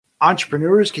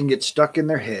Entrepreneurs can get stuck in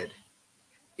their head.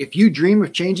 If you dream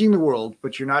of changing the world,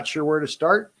 but you're not sure where to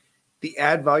start, the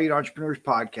Add Valued Entrepreneurs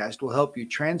podcast will help you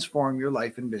transform your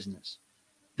life and business.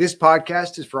 This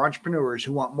podcast is for entrepreneurs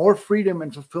who want more freedom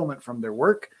and fulfillment from their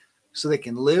work so they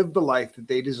can live the life that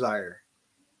they desire.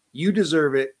 You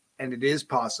deserve it, and it is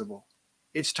possible.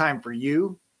 It's time for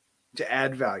you to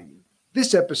add value.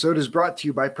 This episode is brought to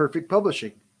you by Perfect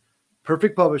Publishing.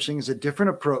 Perfect Publishing is a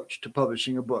different approach to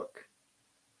publishing a book.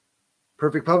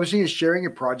 Perfect Publishing is sharing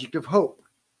a project of hope.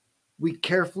 We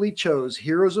carefully chose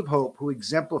heroes of hope who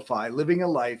exemplify living a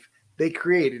life they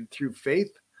created through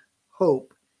faith,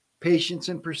 hope, patience,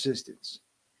 and persistence.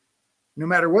 No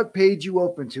matter what page you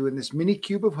open to in this mini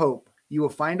cube of hope, you will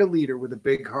find a leader with a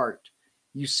big heart.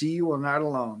 You see, you are not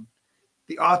alone.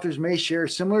 The authors may share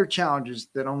similar challenges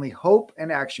that only hope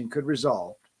and action could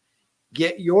resolve.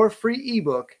 Get your free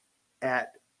ebook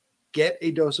at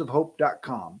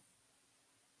getadoseofhope.com.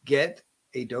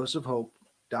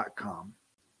 Getadoseofhope.com.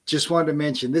 Just wanted to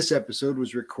mention this episode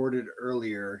was recorded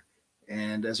earlier,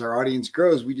 and as our audience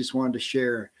grows, we just wanted to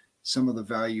share some of the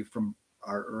value from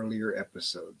our earlier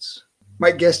episodes.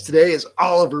 My guest today is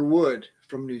Oliver Wood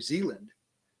from New Zealand.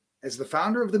 As the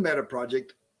founder of the Meta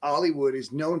Project, Ollie Wood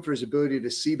is known for his ability to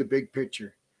see the big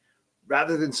picture.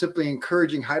 Rather than simply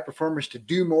encouraging high performers to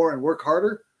do more and work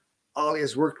harder, Ollie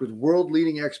has worked with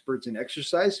world-leading experts in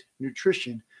exercise,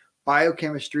 nutrition,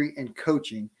 biochemistry, and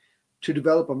coaching to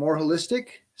develop a more holistic,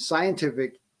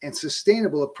 scientific, and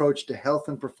sustainable approach to health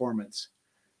and performance.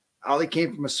 Ollie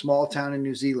came from a small town in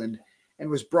New Zealand and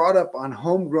was brought up on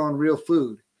homegrown real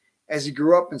food. As he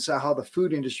grew up and saw how the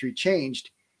food industry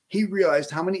changed, he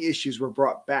realized how many issues were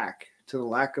brought back to the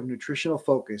lack of nutritional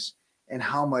focus and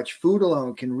how much food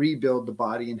alone can rebuild the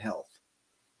body and health.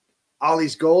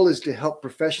 Ollie's goal is to help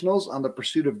professionals on the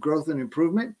pursuit of growth and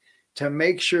improvement to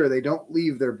make sure they don't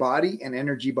leave their body and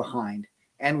energy behind.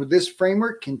 And with this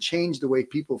framework can change the way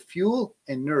people fuel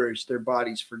and nourish their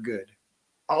bodies for good.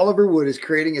 Oliver Wood is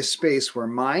creating a space where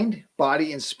mind,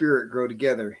 body, and spirit grow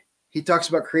together. He talks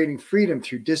about creating freedom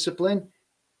through discipline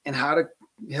and how to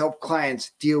help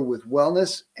clients deal with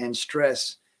wellness and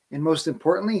stress, and most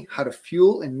importantly, how to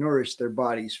fuel and nourish their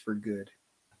bodies for good.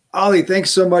 Ollie,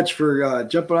 thanks so much for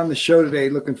jumping on the show today.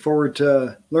 Looking forward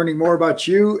to learning more about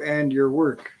you and your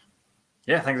work.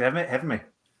 Yeah, thanks for having me.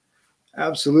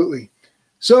 Absolutely.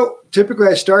 So typically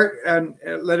I start and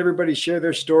let everybody share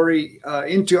their story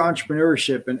into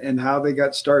entrepreneurship and how they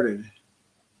got started.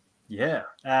 Yeah,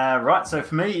 right. So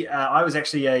for me, I was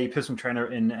actually a personal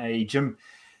trainer in a gym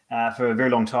for a very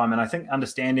long time. And I think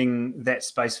understanding that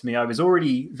space for me, I was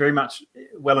already very much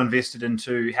well invested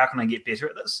into how can I get better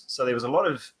at this. So there was a lot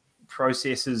of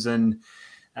processes and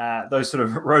those sort of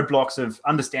roadblocks of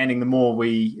understanding the more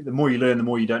you learn, the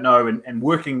more you don't know, and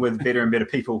working with better and better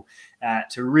people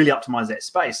to really optimize that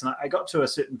space. And I got to a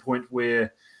certain point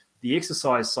where the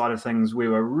exercise side of things we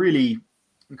were really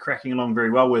cracking along very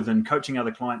well with, and coaching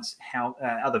other clients,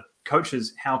 other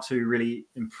coaches, how to really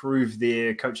improve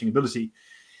their coaching ability.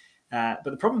 But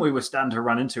the problem I was starting to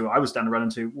run into,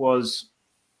 was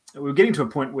we were getting to a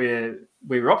point where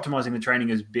we were optimizing the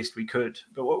training as best we could.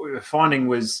 But what we were finding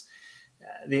was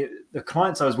the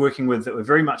clients I was working with that were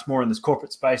very much more in this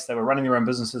corporate space, they were running their own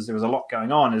businesses, there was a lot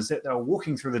going on, is that they were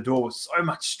walking through the door with so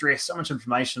much stress, so much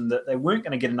information that they weren't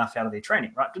going to get enough out of their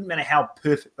training, right? Didn't matter how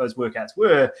perfect those workouts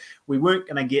were, we weren't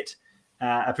going to get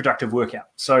a productive workout.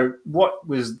 So what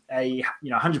was a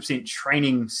 100%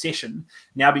 training session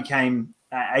now became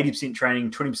 80%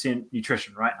 training, 20%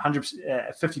 nutrition, right?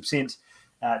 50%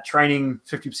 training,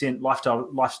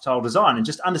 50% lifestyle design, and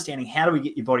just understanding how do we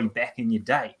get your body back in your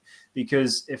day.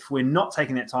 Because if we're not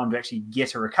taking that time to actually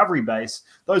get a recovery base,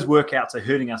 those workouts are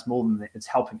hurting us more than it's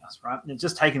helping us, right? And it's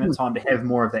just taking the time to have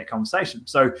more of that conversation.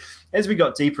 So as we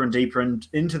got deeper and deeper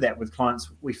into that with clients,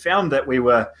 we found that we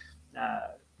were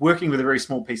working with a very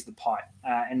small piece of the pie.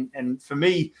 And for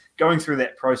me, going through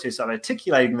that process of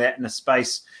articulating that in a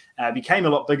space became a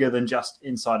lot bigger than just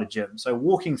inside a gym. So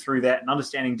walking through that and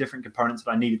understanding different components that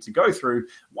I needed to go through,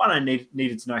 one, I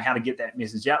needed to know how to get that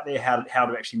message out there, how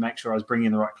to actually make sure I was bringing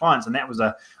in the right clients. And that was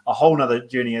a whole nother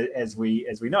journey as we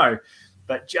know.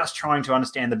 But just trying to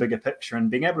understand the bigger picture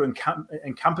and being able to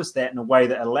encompass that in a way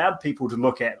that allowed people to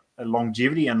look at a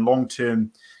longevity and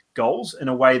long-term goals in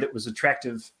a way that was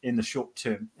attractive in the short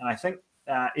term. And I think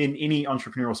in any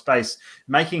entrepreneurial space,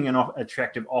 making an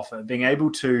attractive offer, being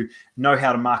able to know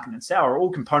how to market and sell are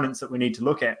all components that we need to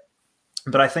look at.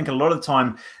 But I think a lot of the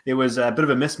time there was a bit of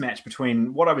a mismatch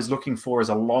between what I was looking for as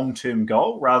a long-term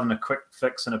goal rather than a quick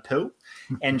fix and a pill,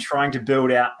 and trying to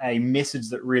build out a message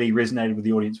that really resonated with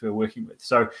the audience we were working with.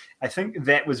 So I think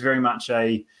that was very much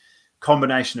a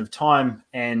combination of time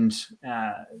and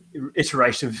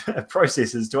iterative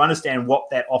processes to understand what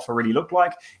that offer really looked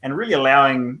like, and really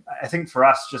allowing, I think for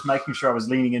us, just making sure I was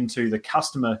leaning into the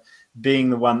customer being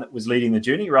the one that was leading the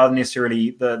journey rather than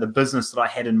necessarily the business that I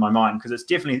had in my mind, because it's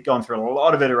definitely gone through a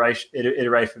lot of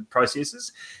iterative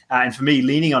processes. And for me,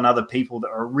 leaning on other people that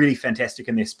are really fantastic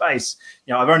in their space,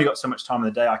 I've only got so much time in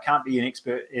the day. I can't be an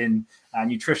expert in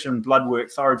nutrition, blood work,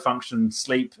 thyroid function,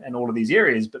 sleep, and all of these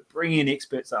areas, but bringing in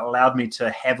experts that allowed me to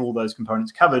have all those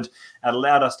components covered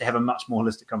allowed us to have a much more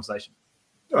holistic conversation.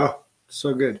 Oh,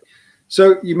 so good.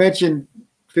 So you mentioned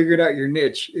figuring out your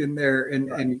niche in there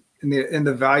and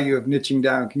the value of niching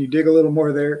down. Can you dig a little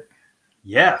more there?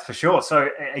 Yeah, for sure. So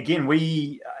again,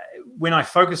 when I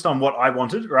focused on what I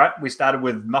wanted, right, we started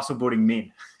with muscle building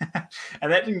men.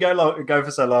 And that didn't go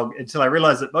for so long until I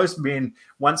realized that most men,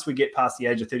 once we get past the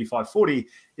age of 35, 40,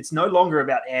 it's no longer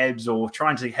about abs or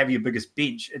trying to have your biggest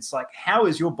bench. It's like, how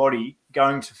is your body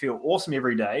going to feel awesome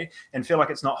every day and feel like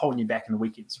it's not holding you back in the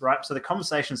weekends, right? So the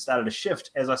conversation started to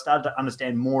shift as I started to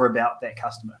understand more about that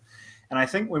customer. And I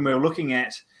think when we were looking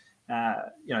at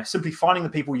simply finding the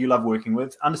people you love working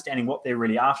with, understanding what they're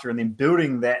really after, and then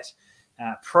building that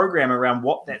program around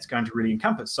what that's going to really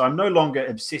encompass. So I'm no longer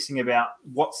obsessing about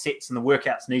what sets and the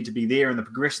workouts need to be there and the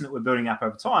progression that we're building up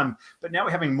over time, but now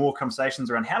we're having more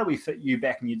conversations around how do we fit you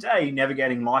back in your day,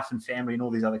 navigating life and family and all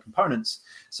these other components.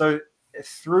 So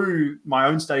through my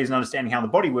own studies and understanding how the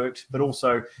body worked, but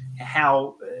also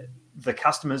how the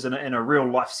customers in a real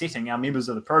life setting, our members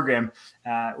of the program,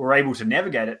 were able to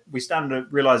navigate it, we started to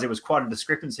realize there was quite a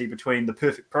discrepancy between the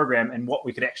perfect program and what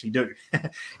we could actually do.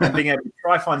 And being able to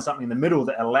try find something in the middle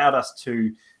that allowed us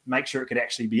to make sure it could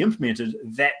actually be implemented,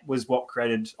 that was what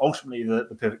created ultimately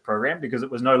the perfect program, because it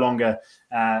was no longer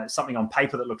something on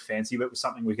paper that looked fancy, but it was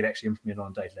something we could actually implement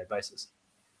on a day-to-day basis.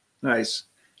 Nice.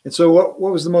 And so what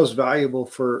was the most valuable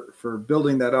for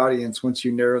building that audience once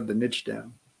you narrowed the niche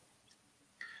down?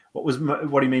 What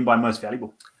do you mean by most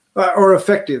valuable? Or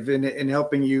effective in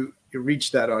helping you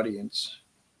reach that audience?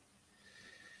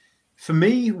 For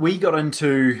me, we got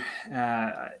into,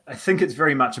 I think it's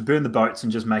very much a burn the boats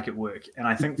and just make it work. And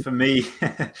I think for me,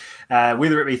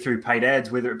 whether it be through paid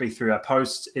ads, whether it be through our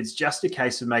posts, it's just a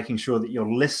case of making sure that you're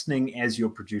listening as you're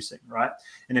producing, right?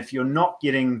 And if you're not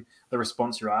getting the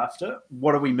response you're after,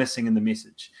 what are we missing in the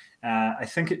message? I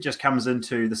think it just comes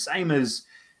into the same as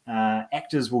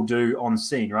actors will do on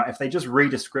scene, right? If they just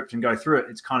read a script and go through it,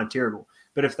 it's kind of terrible.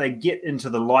 But if they get into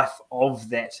the life of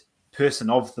that person,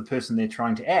 of the person they're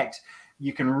trying to act,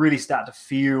 you can really start to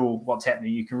feel what's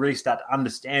happening. You can really start to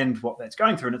understand what that's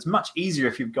going through. And it's much easier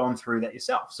if you've gone through that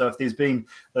yourself. So if there's been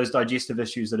those digestive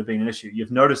issues that have been an issue,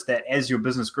 you've noticed that as your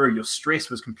business grew, your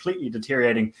stress was completely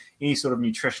deteriorating any sort of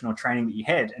nutrition or training that you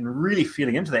had, and really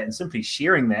feeling into that and simply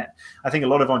sharing that. I think a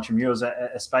lot of entrepreneurs,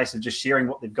 a space of just sharing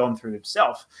what they've gone through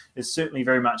themselves, is certainly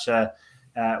very much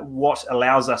what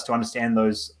allows us to understand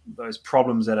those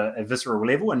problems at a visceral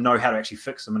level and know how to actually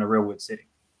fix them in a real world setting.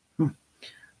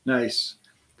 Nice.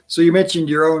 So you mentioned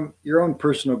your own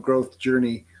personal growth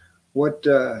journey. What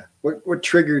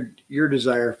triggered your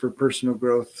desire for personal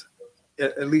growth,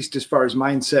 at least as far as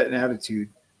mindset and attitude?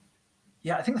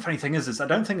 Yeah, I think the funny thing is I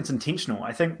don't think it's intentional.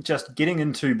 I think just getting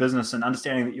into business and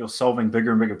understanding that you're solving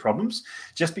bigger and bigger problems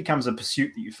just becomes a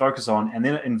pursuit that you focus on, and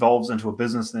then it evolves into a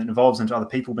business, and then it evolves into other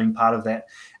people being part of that.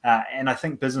 And I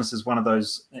think business is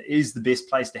is the best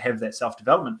place to have that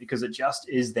self-development, because it just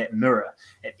is that mirror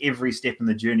at every step in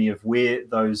the journey of where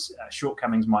those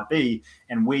shortcomings might be,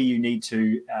 and where you need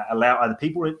to allow other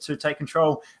people to take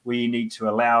control, where you need to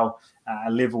allow a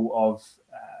level of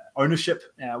ownership,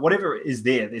 whatever is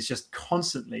there's just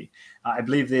constantly, I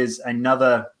believe there's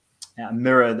another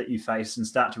mirror that you face and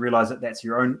start to realize that that's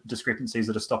your own discrepancies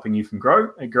that are stopping you from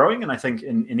growing. And I think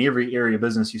in every area of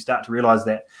business, you start to realize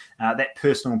that that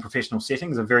personal and professional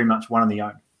settings are very much one and the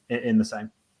own in the same.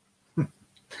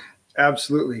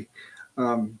 Absolutely.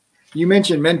 You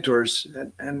mentioned mentors,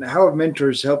 and how have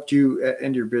mentors helped you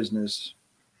and your business?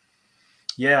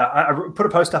 Yeah, I put a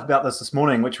post up about this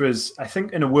morning, which was, I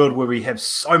think in a world where we have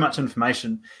so much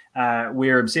information,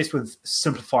 we're obsessed with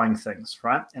simplifying things,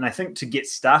 right? And I think to get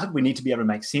started, we need to be able to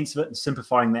make sense of it, and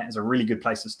simplifying that is a really good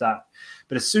place to start.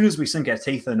 But as soon as we sink our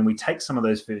teeth in and we take some of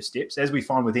those first steps, as we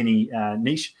find with any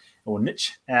niche,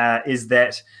 is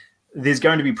that there's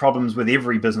going to be problems with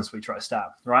every business we try to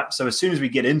start, right? So as soon as we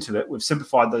get into it, we've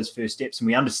simplified those first steps and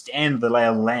we understand the lay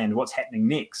of the land, what's happening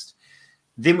next.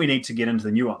 Then we need to get into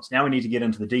the nuance. Now we need to get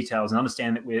into the details and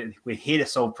understand that we're here to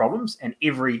solve problems, and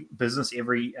every business,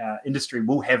 every industry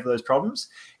will have those problems.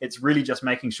 It's really just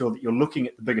making sure that you're looking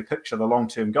at the bigger picture, the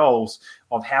long-term goals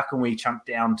of how can we chunk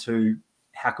down to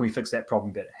how can we fix that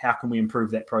problem better? How can we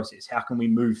improve that process? How can we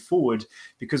move forward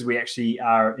because we actually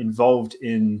are involved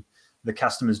in the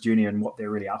customer's journey and what they're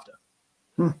really after?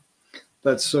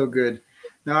 That's so good.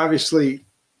 Now, obviously,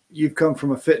 you've come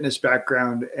from a fitness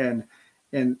background and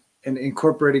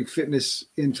incorporating fitness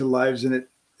into lives, and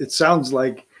it sounds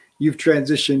like you've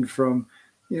transitioned from,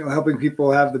 helping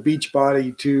people have the beach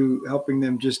body to helping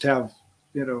them just have,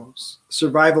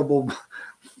 survivable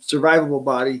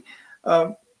body.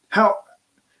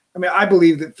 I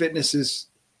believe that fitness is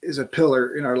a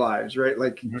pillar in our lives, right?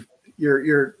 Like mm-hmm.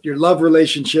 your love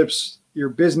relationships, your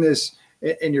business,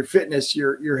 and your fitness,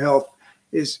 your health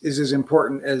is as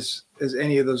important as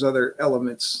any of those other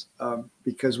elements.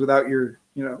 Because without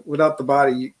without the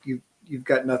body, you've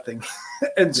got nothing.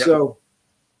 And yep. So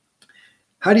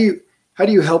how do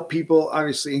you help people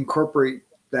obviously incorporate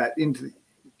that into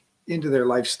their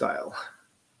lifestyle?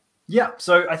 Yeah.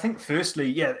 So I think firstly,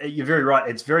 you're very right.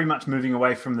 It's very much moving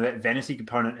away from that vanity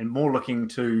component and more looking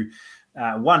to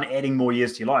adding more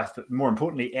years to your life, but more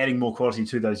importantly, adding more quality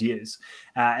to those years.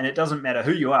 And it doesn't matter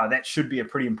who you are. That should be a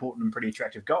pretty important and pretty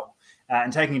attractive goal.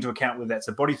 And taking into account whether that's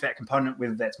a body fat component,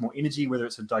 whether that's more energy, whether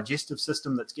it's a digestive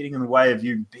system that's getting in the way of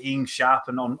you being sharp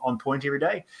and on point every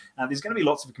day. There's going to be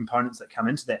lots of components that come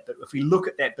into that. But if we look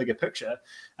at that bigger picture,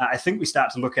 I think we start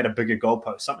to look at a bigger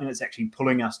goalpost, something that's actually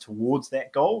pulling us towards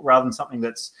that goal rather than something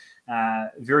that's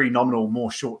very nominal,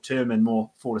 more short term and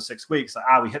more 4 to 6 weeks.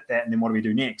 Like, we hit that and then what do we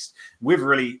do next? We've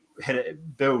really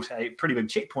built a pretty big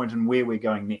checkpoint in where we're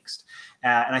going next.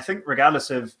 And I think regardless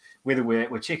of whether we're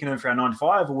checking in for our 9 to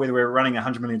 5 or whether we're running a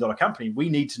 $100 million company, we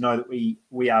need to know that we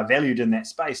are valued in that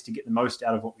space to get the most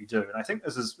out of what we do. And I think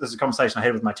this is a conversation I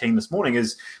had with my team this morning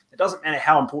is it doesn't matter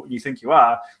how important you think you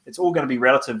are. It's all going to be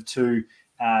relative to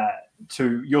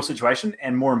your situation.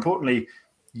 And more importantly,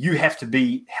 you have to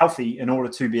be healthy in order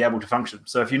to be able to function.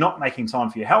 So if you're not making time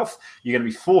for your health, you're going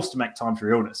to be forced to make time for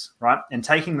your illness, right? And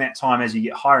taking that time as you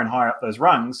get higher and higher up those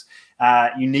rungs,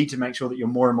 you need to make sure that you're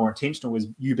more and more intentional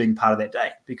with you being part of that day.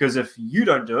 Because if you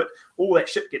don't do it, all that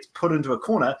shit gets put into a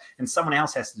corner and someone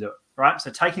else has to do it, right?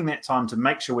 So taking that time to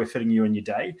make sure we're fitting you in your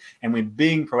day and we're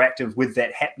being proactive with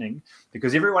that happening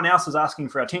because everyone else is asking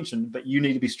for our attention, but you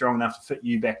need to be strong enough to fit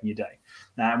you back in your day.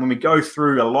 And when we go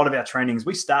through a lot of our trainings,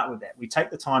 we start with that. We take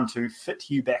the time to fit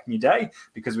you back in your day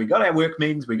because we got our work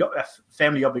meetings, we got our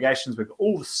family obligations, we've got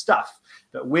all the stuff,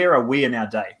 but where are we in our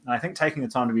day? And I think taking the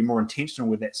time to be more intentional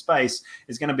with that space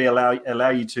is going to be allow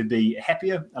you to be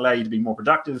happier, allow you to be more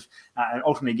productive, and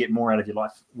ultimately get more out of your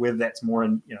life, whether that's more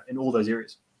in all those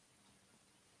areas.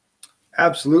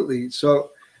 Absolutely.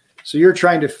 So you're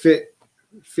trying to fit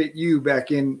you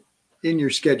back in your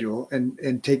schedule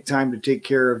and take time to take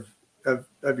care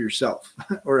of yourself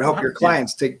or help your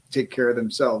clients take care of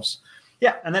themselves.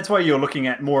 Yeah. And that's why you're looking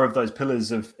at more of those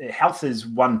pillars of health is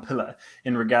one pillar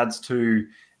in regards to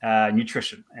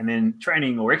nutrition, and then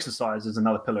training or exercise is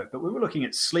another pillar. But we were looking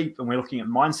at sleep and we're looking at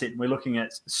mindset and we're looking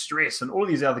at stress and all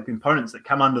these other components that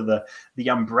come under the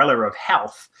umbrella of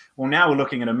health. Well, now we're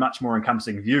looking at a much more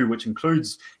encompassing view, which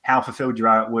includes how fulfilled you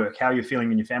are at work, how you're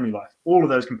feeling in your family life. All of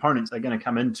those components are going to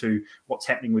come into what's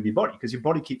happening with your body because your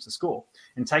body keeps a score.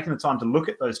 And taking the time to look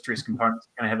at those stress components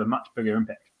is going to have a much bigger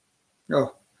impact.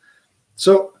 Oh,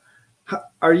 so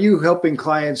are you helping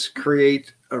clients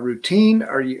create a routine?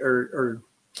 Are you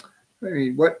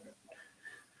what?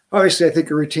 Obviously, I think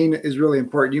a routine is really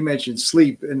important. You mentioned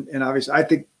sleep, and obviously, I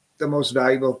think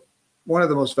one of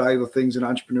the most valuable things an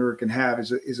entrepreneur can have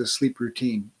is a sleep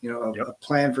routine. A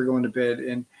plan for going to bed,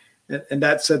 and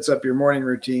that sets up your morning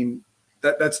routine.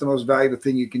 That's the most valuable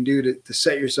thing you can do to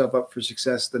set yourself up for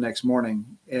success the next morning.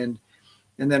 And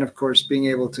then, of course, being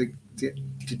able to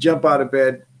jump out of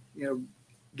bed,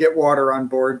 get water on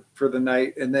board for the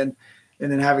night, and then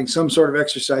having some sort of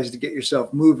exercise to get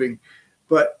yourself moving.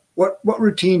 But what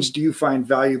routines do you find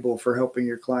valuable for helping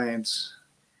your clients?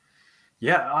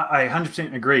 Yeah, I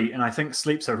 100% agree. And I think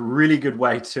sleep's a really good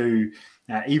way to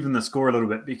even the score a little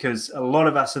bit because a lot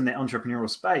of us in the entrepreneurial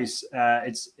space,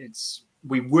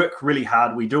 we work really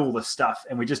hard, we do all this stuff,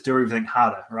 and we just do everything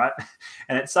harder, right?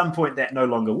 And at some point that no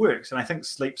longer works. And I think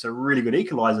sleep's a really good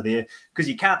equalizer there because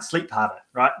you can't sleep harder,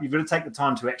 right? You've got to take the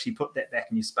time to actually put that back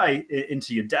in your space,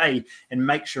 into your day, and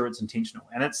make sure it's intentional.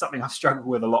 And it's something I've struggled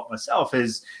with a lot myself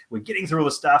is we're getting through all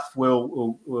the stuff,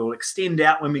 we'll extend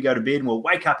out when we go to bed, and we'll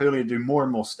wake up early to do more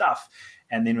and more stuff.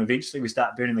 And then eventually we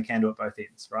start burning the candle at both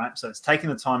ends, right? So it's taking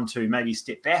the time to maybe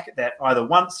step back at that. Either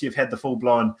once you've had the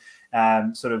full-blown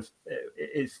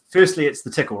firstly, it's the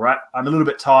tickle, right? I'm a little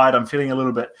bit tired. I'm feeling a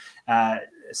little bit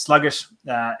sluggish.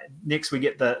 Next, we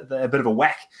get a bit of a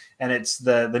whack, and it's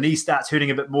the knee starts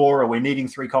hurting a bit more, or we're needing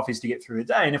 3 coffees to get through the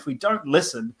day. And if we don't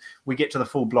listen, we get to the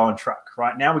full-blown truck,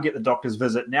 right? Now we get the doctor's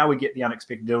visit. Now we get the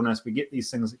unexpected illness. We get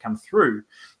these things that come through.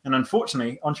 And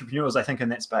unfortunately, entrepreneurs, I think, in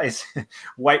that space,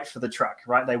 wait for the truck,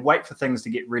 right? They wait for things to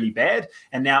get really bad,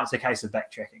 and now it's a case of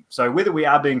backtracking. So whether we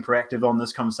are being proactive on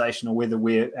this conversation or whether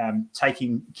we're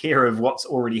taking care of what's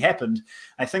already happened,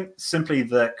 I think simply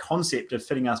the concept of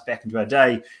fitting us back into our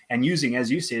day and using,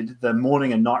 as you said, the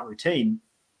morning and night routine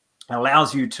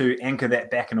allows you to anchor that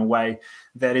back in a way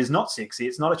that is not sexy,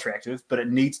 it's not attractive, but it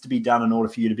needs to be done in order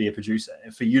for you to be a producer,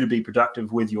 for you to be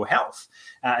productive with your health.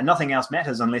 And nothing else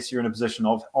matters unless you're in a position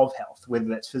of health, whether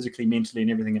that's physically, mentally,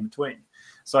 and everything in between.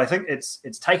 So I think it's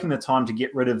taking the time to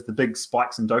get rid of the big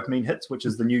spikes and dopamine hits, which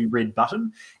is the new red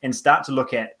button, and start to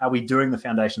look at, are we doing the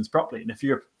foundations properly? And if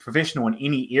you're a professional in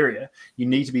any area, you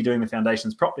need to be doing the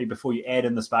foundations properly before you add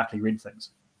in the sparkly red things.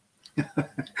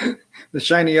 The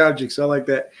shiny objects. I like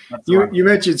that. You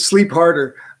mentioned sleep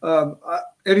harder.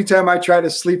 Anytime I try to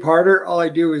sleep harder, all I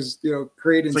do is,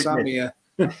 create insomnia.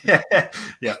 Yeah.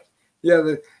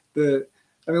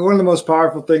 I mean, one of the most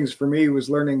powerful things for me was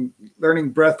learning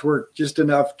breath work just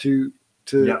enough to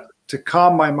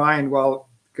calm my mind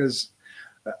because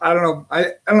I don't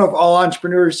know if all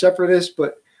entrepreneurs suffer this,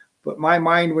 but my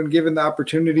mind, when given the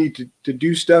opportunity to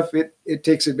do stuff, it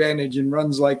takes advantage and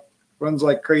runs like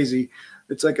crazy.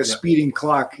 It's like a speeding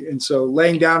clock. And so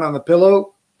laying down on the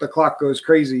pillow, the clock goes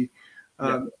crazy.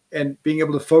 And being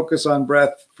able to focus on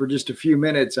breath for just a few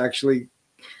minutes, actually,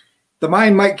 the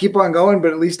mind might keep on going, but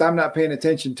at least I'm not paying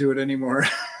attention to it anymore.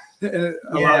 And it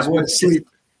allows me to sleep.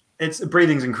 It's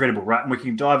breathing's incredible, right? And we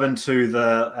can dive into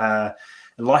the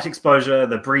light exposure,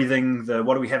 the breathing,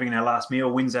 what are we having in our last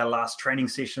meal, when's our last training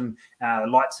session,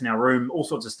 lights in our room, all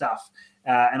sorts of stuff.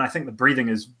 And I think the breathing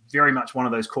is very much one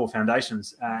of those core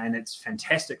foundations, and it's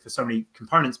fantastic for so many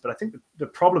components. But I think the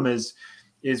problem is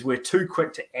we're too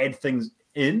quick to add things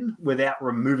in without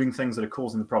removing things that are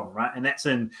causing the problem, right? And that's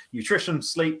in nutrition,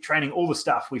 sleep, training, all the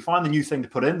stuff. We find the new thing to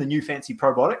put in, the new fancy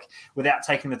probiotic, without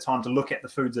taking the time to look at the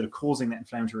foods that are causing that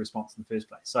inflammatory response in the first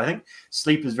place. So I think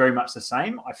sleep is very much the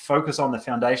same. I focus on the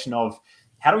foundation of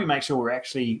how do we make sure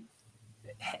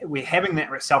we're having that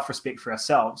self-respect for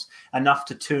ourselves enough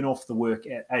to turn off the work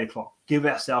at 8 o'clock, give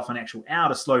ourselves an actual hour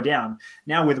to slow down.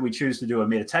 Now, whether we choose to do a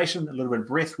meditation, a little bit of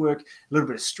breath work, a little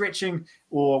bit of stretching,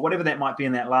 or whatever that might be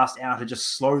in that last hour to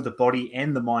just slow the body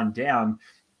and the mind down,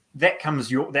 that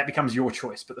becomes your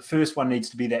choice. But the first one needs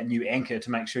to be that new anchor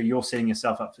to make sure you're setting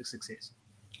yourself up for success.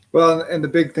 Well, and the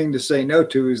big thing to say no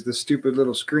to is the stupid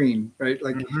little screen, right?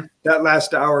 Like that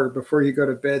last hour before you go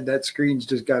to bed, that screen's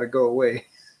just got to go away.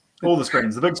 All the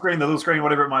screens, the big screen, the little screen,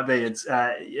 whatever it might be. It's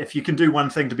if you can do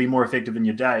one thing to be more effective in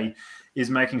your day,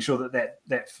 is making sure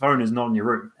that phone is not in your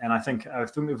room. And I think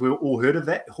we've all heard of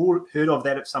that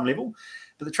at some level.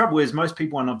 But the trouble is most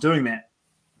people are not doing that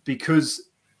because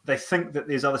they think that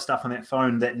there's other stuff on that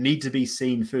phone that need to be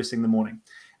seen first thing in the morning.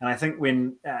 And I think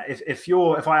when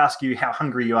if I ask you how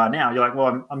hungry you are now, you're like,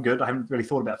 well, I'm good. I haven't really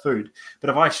thought about food. But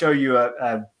if I show you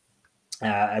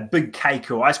a big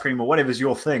cake or ice cream or whatever's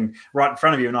your thing right in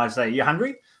front of you, and I say, "You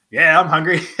hungry?" Yeah, I'm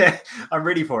hungry. I'm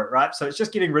ready for it, right? So it's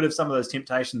just getting rid of some of those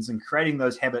temptations and creating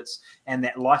those habits and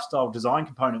that lifestyle design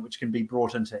component, which can be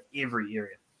brought into every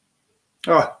area.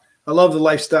 Oh, I love the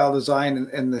lifestyle design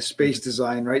and the space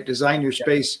design, right? Design your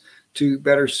space to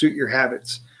better suit your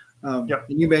habits. And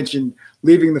you mentioned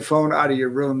leaving the phone out of your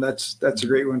room. That's a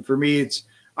great one. For me,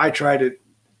 I try to.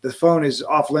 The phone is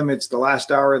off limits the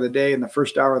last hour of the day and the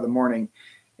first hour of the morning,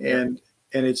 and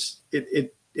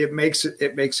it makes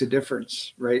a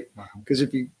difference, right? Because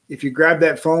if you grab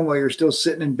that phone while you're still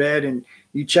sitting in bed and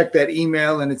you check that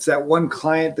email and it's that one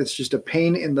client that's just a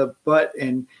pain in the butt,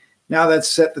 and now that's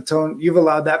set the tone. You've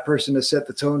allowed that person to set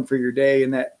the tone for your day,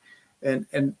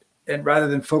 and rather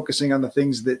than focusing on the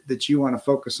things that you want to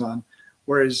focus on,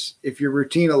 whereas if your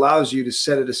routine allows you to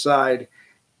set it aside.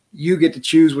 You get to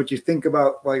choose what you think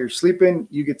about while you're sleeping.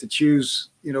 You get to choose,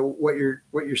 what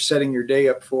you're setting your day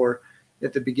up for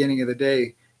at the beginning of the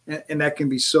day. And that can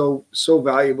be so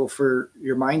valuable for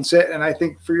your mindset. And I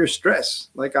think for your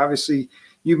stress, like obviously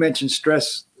you mentioned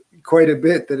stress quite a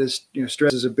bit, that is,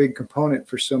 stress is a big component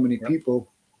for so many people.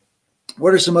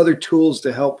 What are some other tools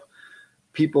to help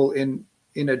people in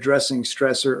addressing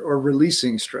stress or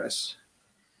releasing stress?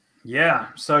 Yeah,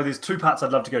 so there's two parts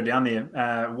I'd love to go down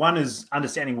there. One is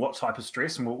understanding what type of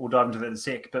stress, and we'll dive into that in a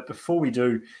sec. But before we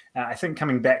do, I think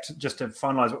coming back to just to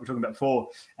finalize what we were talking about before,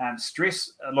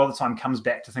 stress a lot of the time comes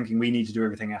back to thinking we need to do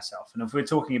everything ourselves. And if we're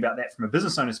talking about that from a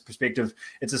business owner's perspective,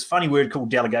 it's this funny word called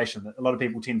delegation that a lot of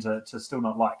people tend to still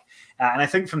not like. And I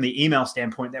think from the email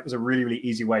standpoint, that was a really, really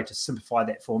easy way to simplify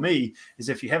that for me, is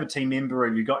if you have a team member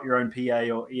or you've got your own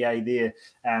PA or EA there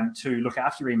to look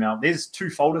after your email, there's two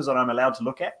folders that I'm allowed to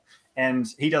look at. And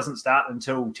he doesn't start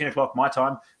until 10 o'clock my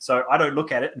time. So I don't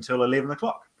look at it until 11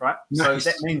 o'clock, right? Nice. So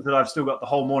that means that I've still got the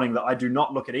whole morning that I do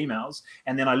not look at emails.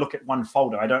 And then I look at one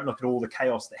folder. I don't look at all the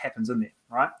chaos that happens in there,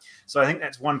 right? So I think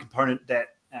that's one component that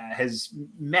has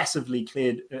massively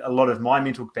cleared a lot of my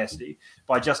mental capacity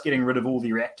by just getting rid of all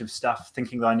the reactive stuff,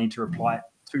 thinking that I need to reply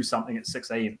to something at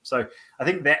 6 a.m. So I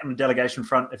think that on the delegation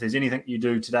front, if there's anything you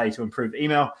do today to improve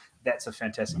email, that's a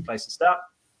fantastic place to start.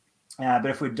 But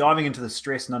if we're diving into the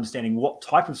stress and understanding what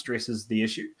type of stress is the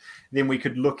issue, then we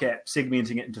could look at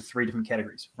segmenting it into three different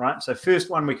categories, right? So first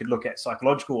one, we could look at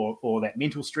psychological or that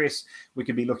mental stress. We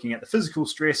could be looking at the physical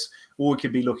stress, or we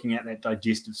could be looking at that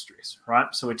digestive stress,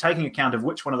 right? So we're taking account of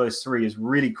which one of those three is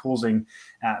really causing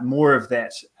more of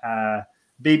that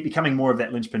becoming more of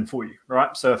that linchpin for you,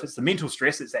 right? So if it's the mental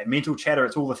stress, it's that mental chatter,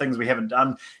 it's all the things we haven't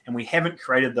done, and we haven't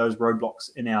created those roadblocks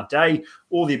in our day,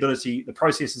 or the ability, the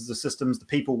processes, the systems, the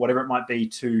people, whatever it might be,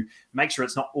 to make sure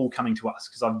it's not all coming to us.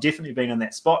 Because I've definitely been in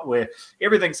that spot where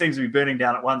everything seems to be burning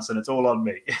down at once and it's all on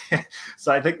me.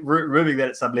 So I think removing that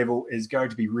at some level is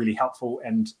going to be really helpful.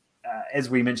 And as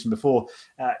we mentioned before,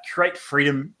 create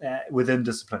freedom within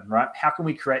discipline, right? How can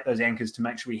we create those anchors to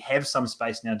make sure we have some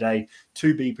space in our day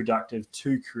to be productive,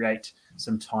 to create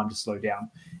some time to slow down?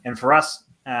 And for us,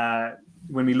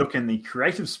 when we look in the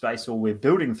creative space or we're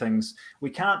building things, we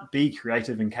can't be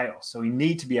creative in chaos. So we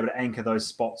need to be able to anchor those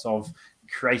spots of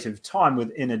creative time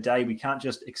within a day. We can't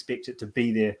just expect it to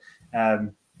be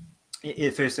there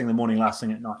first thing in the morning, last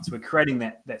thing at night. So we're creating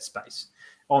that space.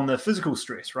 On the physical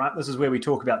stress, right? This is where we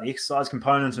talk about the exercise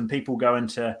component, and people go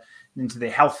into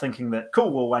their health thinking that,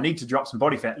 cool, well, I need to drop some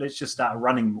body fat. Let's just start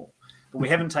running more. But we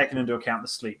haven't taken into account the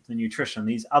sleep, the nutrition,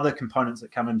 these other components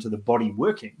that come into the body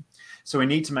working. So we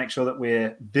need to make sure that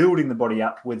we're building the body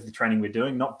up with the training we're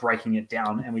doing, not breaking it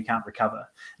down and we can't recover.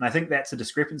 And I think that's a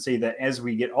discrepancy that as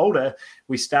we get older,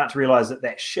 we start to realize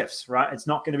that shifts, right? It's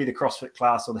not going to be the CrossFit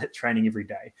class or the HIIT training every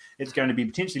day. It's going to be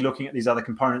potentially looking at these other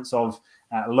components of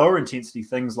lower intensity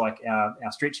things like our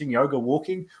stretching, yoga,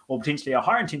 walking, or potentially our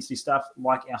higher intensity stuff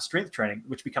like our strength training,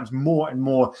 which becomes more and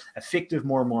more effective,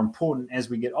 more and more important as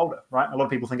we get older, right? A lot of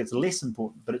people think it's less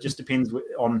important, but it just depends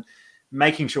on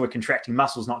making sure we're contracting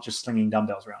muscles, not just slinging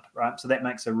dumbbells around, right? So that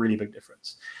makes a really big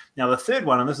difference. Now, the third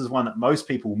one, and this is one that most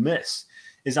people miss,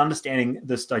 is understanding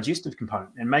this digestive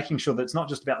component and making sure that it's not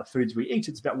just about the foods we eat,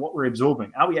 it's about what we're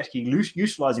absorbing. Are we actually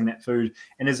utilizing that food,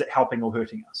 and is it helping or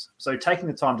hurting us? So taking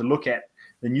the time to look at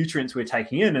the nutrients we're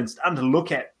taking in and starting to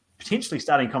look at potentially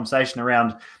starting a conversation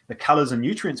around the colors and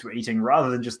nutrients we're eating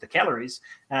rather than just the calories,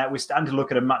 we're starting to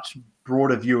look at a much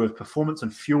broader view of performance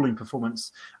and fueling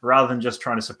performance rather than just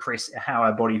trying to suppress how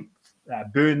our body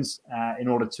burns in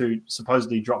order to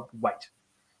supposedly drop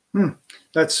weight.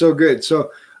 That's so good.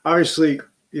 So obviously,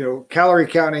 calorie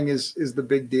counting is the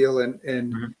big deal, and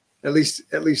mm-hmm. at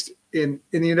least in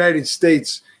the United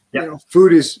States,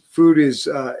 food is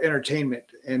entertainment,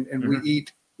 and mm-hmm.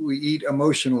 we eat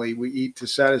emotionally. We eat to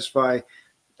satisfy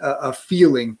a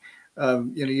feeling.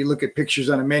 You look at pictures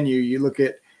on a menu. You look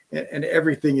at, and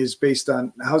everything is based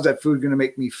on how's that food going to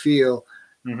make me feel,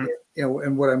 mm-hmm.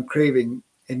 And what I'm craving.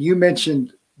 And you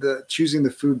mentioned choosing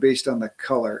the food based on the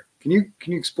color. Can you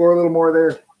explore a little more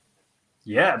there?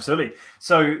 Yeah, absolutely.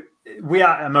 So we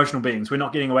are emotional beings. We're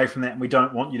not getting away from that, and we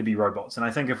don't want you to be robots. And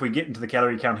I think if we get into the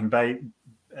calorie counting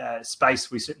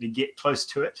space, we certainly get close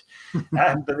to it.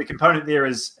 But the component there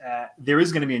is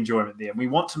going to be enjoyment there. We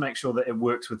want to make sure that it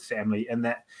works with family and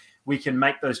that we can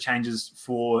make those changes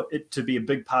for it to be a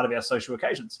big part of our social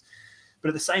occasions. But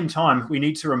at the same time, we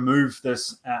need to remove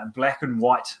this black and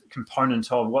white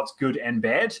component of what's good and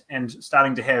bad, and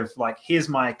starting to have here's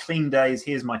my clean days,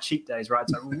 here's my cheat days, right?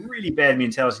 It's a really bad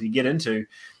mentality to get into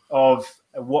of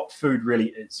what food really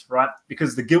is, right?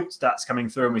 Because the guilt starts coming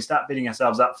through and we start beating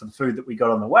ourselves up for the food that we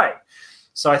got on the way.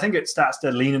 So I think it starts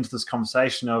to lean into this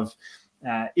conversation of,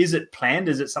 is it planned?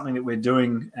 Is it something that we're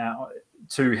doing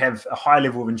to have a high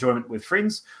level of enjoyment with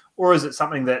friends? Or is it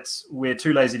something we're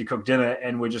too lazy to cook dinner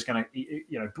and we're just going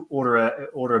to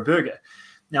order a burger?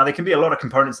 Now, there can be a lot of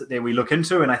components that we look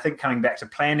into, and I think coming back to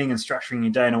planning and structuring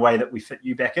your day in a way that we fit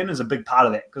you back in is a big part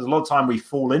of that, because a lot of time we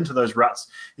fall into those ruts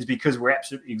is because we're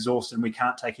absolutely exhausted and we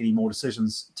can't take any more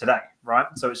decisions today, right?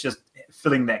 So it's just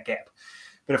filling that gap.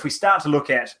 But if we start to look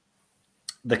at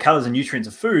the colors and nutrients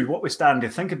of food, what we're starting to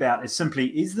think about is simply,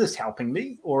 is this helping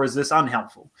me or is this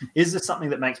unhelpful? Is this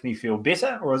something that makes me feel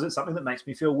better or is it something that makes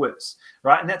me feel worse,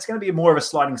 right? And that's going to be more of a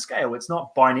sliding scale. It's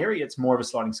not binary, it's more of a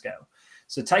sliding scale.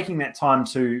 So taking that time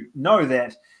to know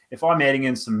that if I'm adding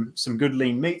in some good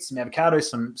lean meat, some avocado,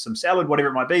 some salad, whatever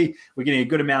it might be, we're getting a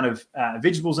good amount of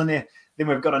vegetables in there, then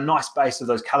we've got a nice base of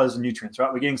those colors and nutrients,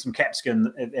 right? We're getting some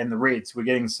capsicum and the reds. We're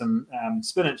getting some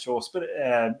spinach or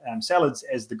salads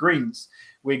as the greens.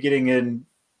 We're getting in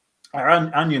our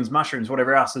onions, mushrooms,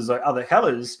 whatever else is other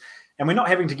colors. And we're not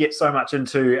having to get so much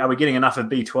into, are we getting enough of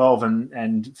B12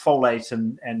 and folate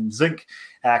and zinc?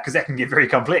 Because that can get very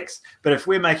complex. But if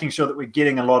we're making sure that we're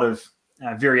getting a lot of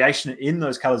variation in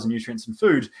those colors and nutrients in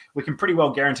food, we can pretty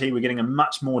well guarantee we're getting a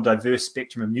much more diverse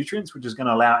spectrum of nutrients, which is going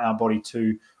to allow our body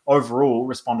to overall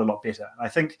respond a lot better. I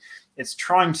think it's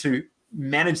trying to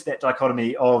manage that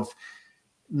dichotomy of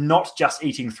not just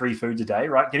eating 3 foods a day,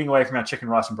 right? Getting away from our chicken,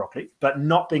 rice, and broccoli, but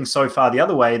not being so far the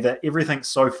other way that everything's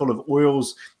so full of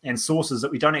oils and sauces that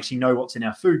we don't actually know what's in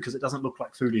our food because it doesn't look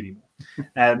like food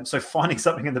anymore. So finding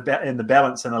something in the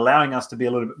balance and allowing us to be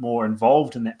a little bit more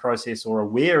involved in that process or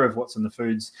aware of what's in the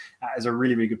foods is a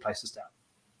really, really good place to start.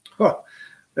 Oh,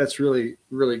 that's really,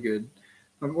 really good.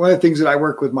 One of the things that I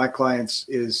work with my clients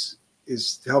is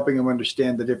helping them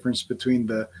understand the difference between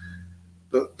the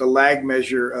lag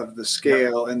measure of the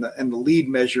scale and the lead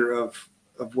measure of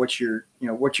what you're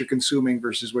consuming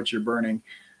versus what you're burning.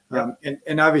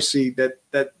 And obviously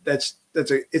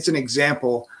it's an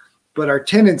example, but our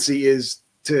tendency is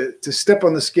to step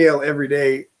on the scale every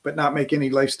day, but not make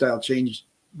any lifestyle change,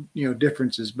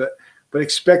 differences, but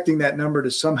expecting that number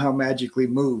to somehow magically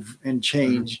move and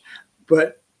change. Mm-hmm.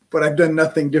 But I've done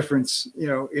nothing different,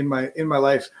 in my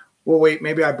life. Well, wait,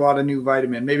 maybe I bought a new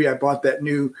vitamin. Maybe I bought that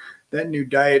new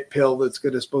diet pill that's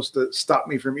supposed to stop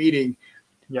me from eating,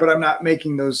 but I'm not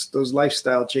making those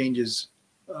lifestyle changes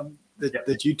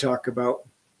that you talk about.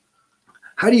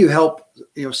 How do you help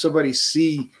somebody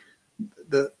see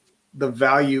the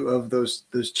value of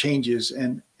those changes?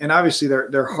 And obviously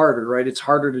they're harder, right? It's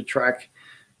harder to track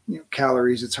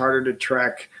calories. It's harder to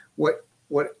track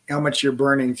how much you're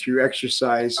burning through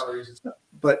exercise.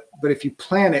 But if you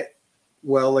plan it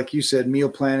well, like you said, meal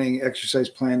planning, exercise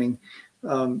planning,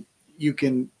 you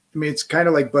can, it's kind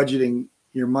of like budgeting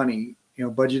your money,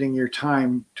 budgeting your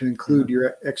time to include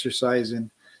your exercise and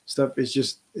stuff. It's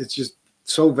just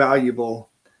so valuable,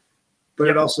 but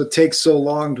it also takes so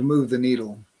long to move the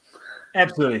needle.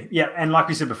 Absolutely. Yeah. And like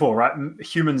we said before, right,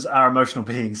 humans are emotional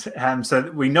beings. So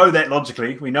we know that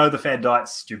logically. We know the fad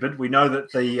diet's stupid. We know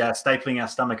that the stapling our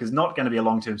stomach is not going to be a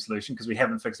long-term solution because we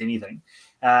haven't fixed anything.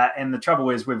 And the trouble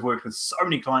is we've worked with so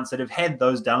many clients that have had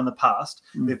those done in the past.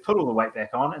 They've put all the weight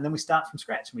back on and then we start from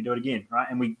scratch and we do it again, right?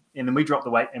 And then we drop the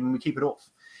weight and we keep it off.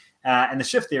 And the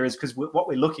shift there is because what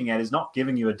we're looking at is not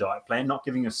giving you a diet plan, not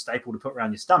giving you a staple to put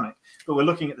around your stomach, but we're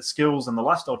looking at the skills and the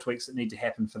lifestyle tweaks that need to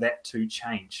happen for that to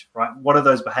change, right? What are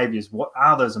those behaviors? What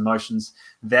are those emotions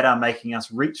that are making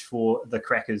us reach for the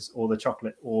crackers or the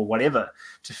chocolate or whatever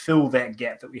to fill that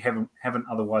gap that we haven't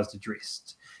otherwise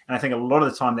addressed? And I think a lot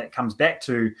of the time that comes back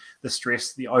to the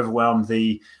stress, the overwhelm,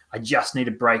 I just need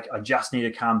a break, I just need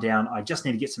to calm down, I just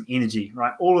need to get some energy,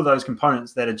 right? All of those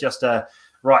components that are just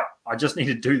right, I just need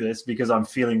to do this because I'm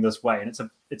feeling this way. And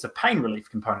it's a pain relief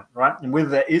component, right? And whether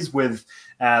that is with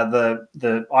the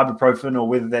ibuprofen or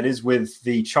whether that is with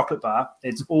the chocolate bar,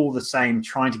 it's all the same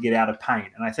trying to get out of pain.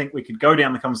 And I think we could go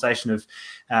down the conversation of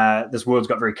this world's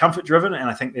got very comfort driven, and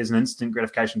I think there's an instant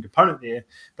gratification component there.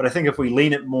 But I think if we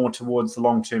lean it more towards the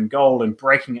long-term goal and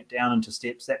breaking it down into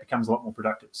steps, that becomes a lot more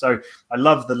productive. So I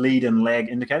love the lead and lag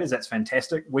indicators. That's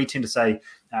fantastic. We tend to say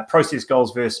process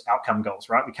goals versus outcome goals,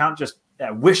 right? We can't just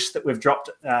wish that we've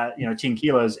dropped 10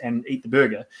 kilos and eat the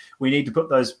burger. We need to put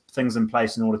those things in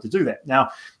place in order to do that. Now,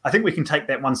 I think we can take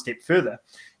that one step further,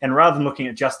 and rather than looking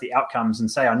at just the outcomes and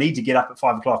say, I need to get up at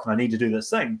 5 o'clock and I need to do this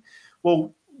thing.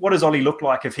 Well, what does Ollie look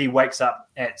like if he wakes up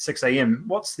at 6 a.m.?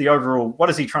 What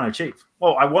is he trying to achieve?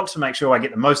 Well, I want to make sure I get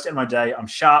the most out of my day. I'm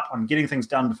sharp. I'm getting things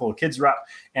done before the kids are up.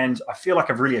 And I feel like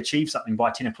I've really achieved something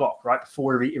by 10 o'clock, right?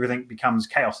 Before everything becomes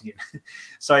chaos again.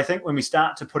 So I think when we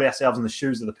start to put ourselves in the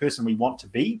shoes of the person we want to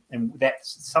be, and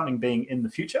that's something being in the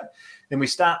future, then we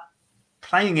start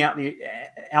playing out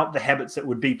the habits that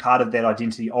would be part of that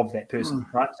identity of that person,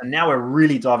 right? So now we're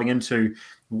really diving into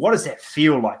what does that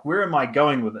feel like? Where am I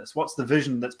going with this? What's the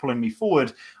vision that's pulling me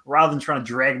forward, rather than trying to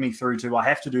drag me through to, I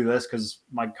have to do this because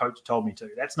my coach told me to.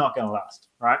 That's not going to last,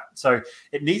 right? So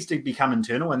it needs to become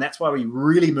internal. And that's why we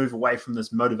really move away from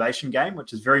this motivation game,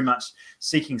 which is very much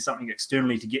seeking something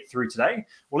externally to get through today.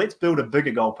 Well, let's build a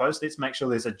bigger goalpost. Let's make sure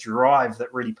there's a drive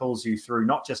that really pulls you through,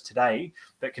 not just today,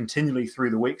 but continually through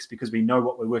the weeks, because we know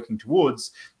what we're working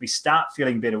towards. We start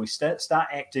feeling better. We start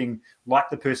acting like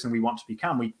the person we want to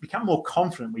become. We become more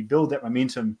confident. We build that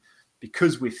momentum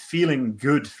because we're feeling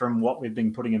good from what we've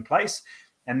been putting in place.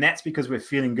 And that's because we're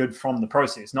feeling good from the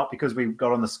process, not because we've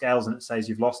got on the scales and it says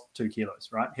you've lost 2 kilos,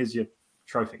 right? Here's your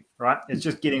trophy, right? It's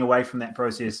just getting away from that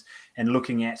process and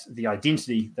looking at the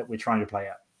identity that we're trying to play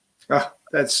out. Oh,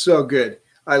 that's so good.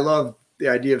 I love the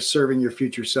idea of serving your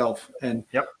future self and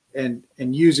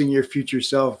using your future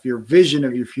self, your vision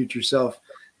of your future self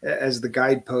as the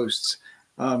guideposts.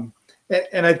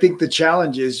 And I think the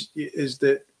challenge is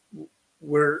that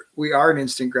we are an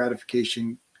instant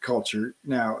gratification culture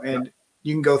now, and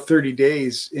you can go 30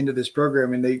 days into this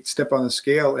program and they step on the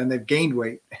scale and they've gained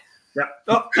weight. Yeah.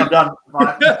 Oh, I'm done.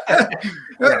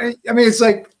 I mean, it's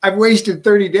like I've wasted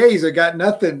 30 days. I got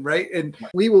nothing, right? And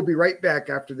we will be right back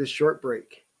after this short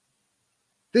break.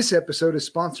 This episode is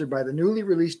sponsored by the newly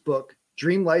released book,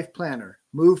 Dream Life Planner,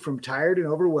 Move from Tired and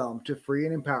Overwhelmed to Free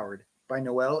and Empowered by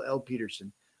Noelle L.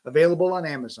 Peterson, available on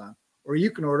Amazon, or you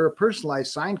can order a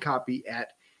personalized signed copy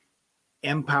at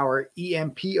Empower,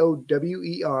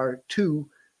 EMPOWER 2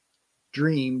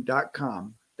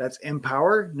 dream.com. That's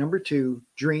Empower 2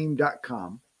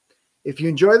 dream.com. If you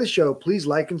enjoy the show, please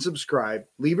like and subscribe,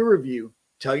 leave a review,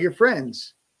 tell your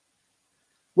friends.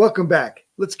 Welcome back.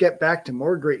 Let's get back to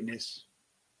more greatness.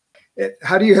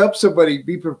 How do you help somebody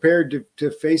be prepared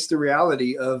to face the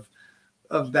reality of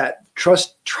that?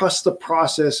 Trust the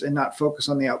process and not focus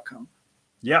on the outcome.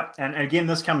 Yeah. And again,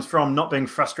 this comes from not being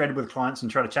frustrated with clients and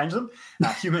trying to change them.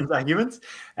 Humans are humans,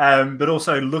 but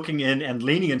also looking in and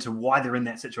leaning into why they're in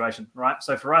that situation, right?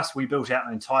 So for us, we built out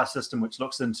an entire system which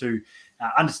looks into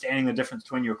understanding the difference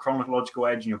between your chronological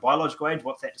age and your biological age.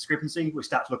 What's that discrepancy? We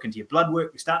start to look into your blood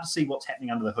work. We start to see what's happening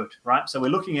under the hood, right? So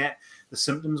we're looking at the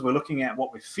symptoms. We're looking at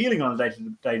what we're feeling on a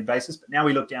day-to-day basis, but now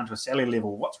we look down to a cellular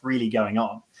level, what's really going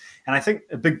on. And I think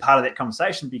a big part of that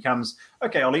conversation becomes,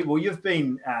 okay, Ollie, well, you've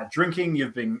been drinking,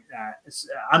 you've been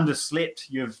underslept,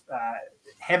 you've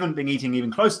haven't been eating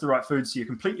even close to the right food, so you're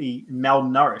completely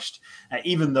malnourished,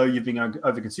 even though you've been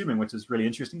over-consuming, which is really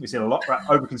interesting. We said a lot, right?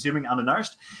 Over-consuming,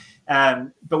 undernourished.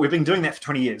 But we've been doing that for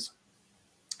 20 years.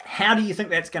 How do you think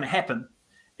that's going to happen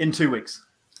in 2 weeks?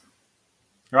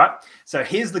 Right? So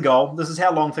here's the goal. This is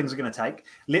how long things are going to take.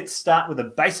 Let's start with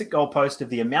a basic goalpost of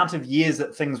the amount of years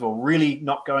that things were really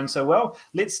not going so well.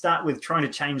 Let's start with trying to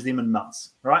change them in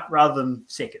months, right? Rather than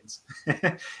seconds.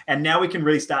 And now we can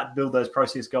really start to build those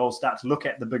process goals, start to look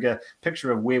at the bigger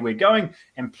picture of where we're going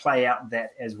and play out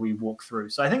that as we walk through.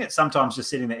 So I think it's sometimes just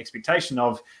setting the expectation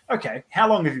of, okay, how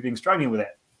long have you been struggling with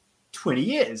that? 20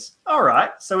 years. All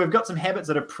right. So we've got some habits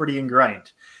that are pretty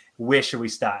ingrained. Where should we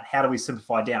start? How do we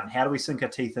simplify down? How do we sink our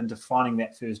teeth into finding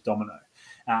that first domino?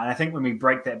 And I think when we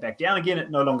break that back down again, it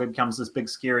no longer becomes this big,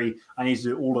 scary, I need to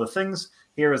do all of the things.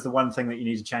 Here is the one thing that you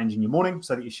need to change in your morning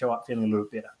so that you show up feeling a little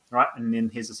bit better, right? And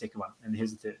then here's the second one, and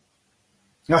here's the third.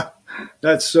 Oh,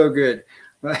 that's so good.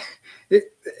 It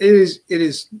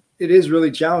is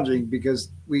really challenging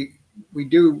because we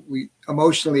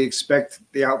emotionally expect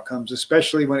the outcomes,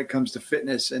 especially when it comes to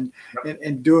fitness and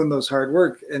doing those hard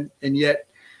work. And yet,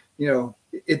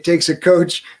 it takes a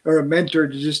coach or a mentor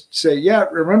to just say, yeah,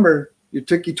 remember, it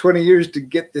took you 20 years to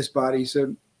get this body.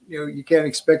 So, you can't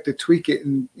expect to tweak it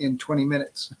in 20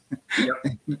 minutes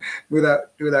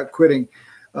without quitting.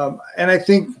 And I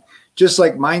think just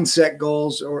like mindset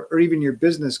goals or even your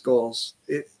business goals,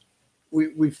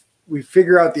 we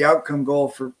figure out the outcome goal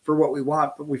for what we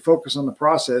want, but we focus on the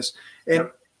process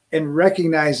and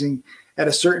recognizing at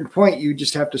a certain point, you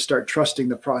just have to start trusting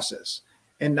the process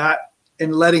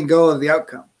and letting go of the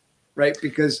outcome, right?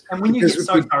 And when you get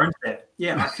so far into that,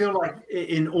 I feel like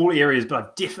in all areas, but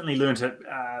I've definitely learned it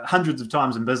hundreds of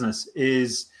times in business,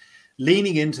 is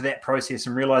leaning into that process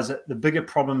and realize that the bigger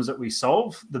problems that we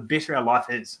solve, the better our life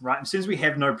is, right? As soon as we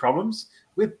have no problems,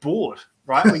 we're bored,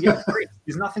 right? We get free.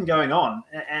 There's nothing going on.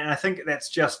 And I think that's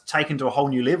just taken to a whole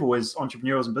new level as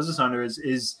entrepreneurs and business owners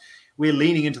is we're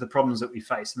leaning into the problems that we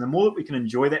face. And the more that we can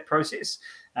enjoy that process,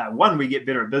 one, we get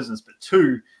better at business, but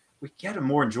two, we get a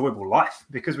more enjoyable life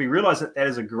because we realize that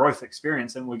is a growth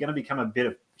experience and we're going to become a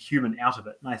better human out of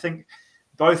it. And I think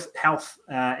both health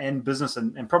and business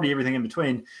and probably everything in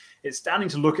between, it's starting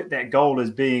to look at that goal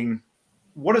as being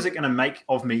what is it going to make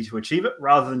of me to achieve it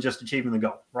rather than just achieving the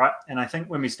goal, right? And I think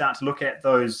when we start to look at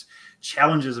those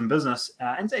challenges in business,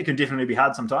 and they can definitely be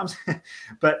hard sometimes,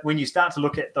 but when you start to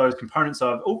look at those components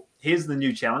of, oh, here's the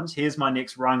new challenge, here's my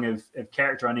next rung of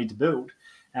character I need to build,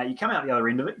 you come out the other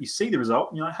end of it, you see the result,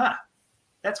 and you're like,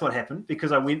 that's what happened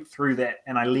because I went through that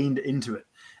and I leaned into it.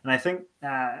 And I think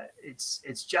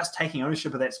it's just taking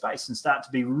ownership of that space and start to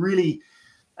be really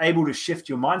able to shift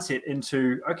your mindset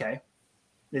into, okay,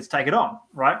 let's take it on,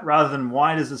 right? Rather than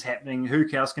why is this happening? Who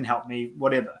else can help me?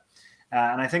 Whatever.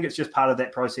 And I think it's just part of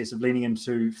that process of leaning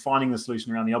into finding the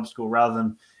solution around the obstacle rather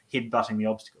than headbutting the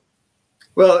obstacle.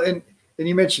 Well, and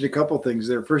you mentioned a couple things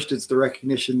there. First, it's the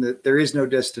recognition that there is no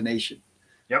destination.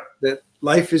 Yep. That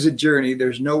life is a journey.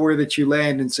 There's nowhere that you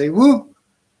land and say, woo,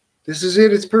 this is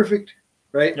it. It's perfect.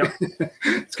 Right. Yep.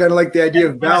 It's kind of like the idea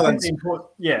of balance.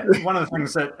 One of the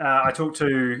things that I talked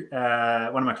to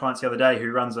one of my clients the other day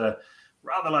who runs a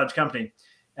rather large company.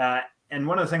 And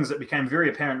one of the things that became very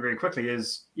apparent very quickly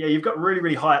is, you've got really,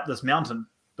 really high up this mountain,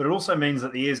 but it also means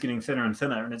that the air is getting thinner and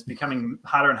thinner and it's becoming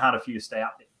harder and harder for you to stay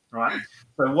up there, right?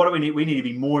 So what do we need? We need to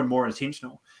be more and more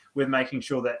intentional with making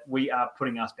sure that we are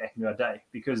putting us back into our day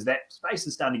because that space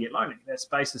is starting to get lonely. That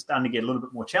space is starting to get a little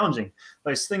bit more challenging.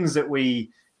 Those things that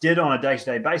we did on a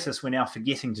day-to-day basis, we're now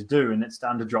forgetting to do and it's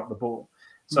starting to drop the ball.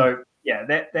 So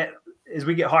that as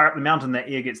we get higher up the mountain, that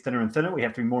air gets thinner and thinner. We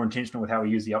have to be more intentional with how we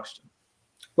use the oxygen.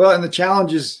 Well, and the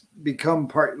challenges become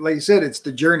part, like you said, it's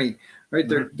the journey, right?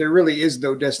 Mm-hmm. There really is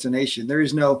no destination. There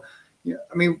is no,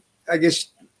 I guess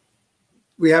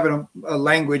we have a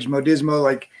language, modismo,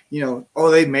 like,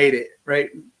 they made it, right?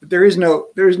 But there is no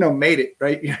made it,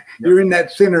 right? You're in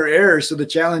that thinner air. So the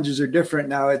challenges are different.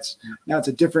 Now it's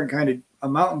a different kind of a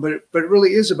mountain, but it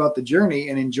really is about the journey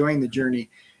and enjoying the journey.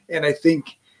 And I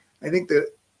think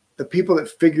the people that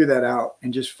figure that out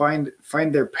and just find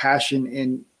their passion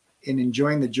in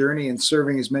enjoying the journey and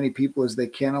serving as many people as they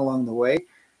can along the way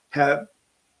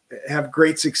have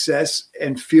great success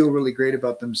and feel really great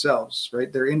about themselves,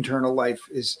 right? Their internal life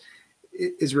is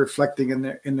reflecting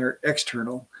in their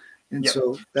external. And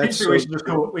so that's we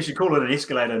should call it an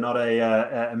escalator, not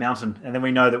a mountain. And then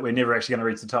we know that we're never actually going to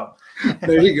reach the top.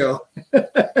 There you go.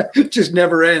 It just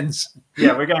never ends.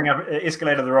 Yeah, we're going up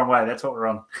escalator the wrong way. That's what we're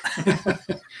on.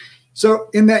 So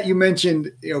in that you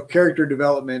mentioned, character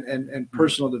development and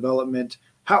personal development.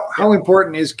 How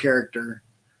important is character?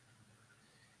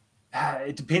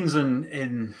 It depends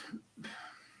in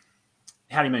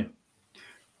how do you mean?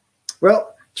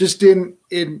 Well, just in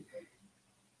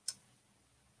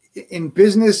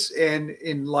business and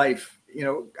in life,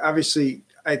 obviously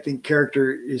I think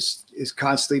character is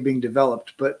constantly being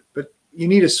developed, but you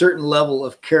need a certain level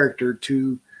of character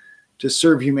to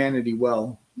serve humanity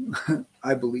well,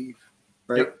 I believe.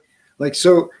 Right. Yep. Like,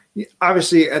 so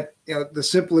obviously the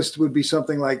simplest would be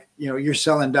something like, you're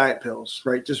selling diet pills,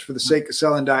 right? Just for the sake of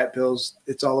selling diet pills.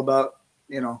 It's all about,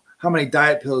 how many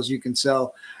diet pills you can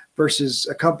sell versus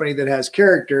a company that has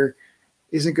character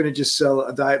isn't going to just sell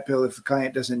a diet pill if the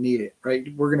client doesn't need it,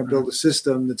 right? We're going to build a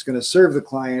system that's going to serve the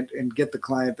client and get the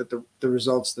client the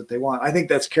results that they want. I think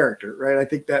that's character, right? I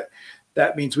think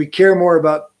that means we care more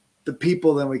about the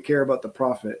people than we care about the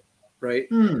profit, right?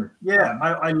 Yeah,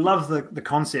 I love the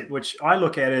concept, which I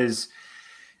look at as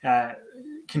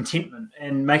contentment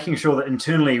and making sure that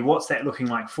internally, what's that looking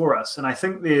like for us? And I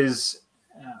think there's,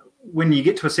 when you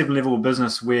get to a certain level of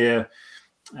business where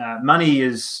money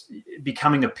is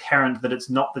becoming apparent that it's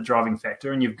not the driving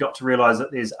factor, and you've got to realize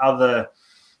that there's other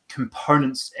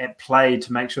components at play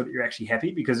to make sure that you're actually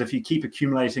happy, because if you keep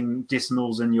accumulating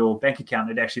decimals in your bank account,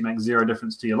 it actually makes zero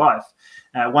difference to your life.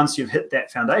 Once you've hit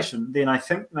that foundation, then I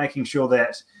think making sure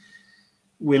that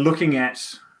we're looking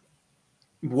at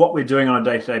what we're doing on a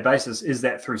day-to-day basis. Is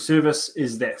that through service?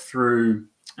 Is that through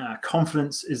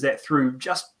confidence? Is that through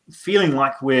just feeling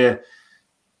like we're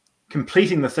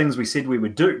completing the things we said we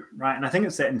would do, right? And I think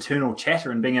it's that internal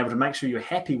chatter and being able to make sure you're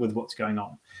happy with what's going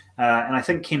on. And I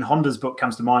think Ken Honda's book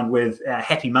comes to mind with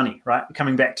Happy Money, right?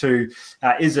 Coming back to,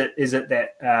 is it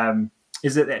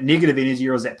that negative energy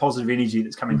or is that positive energy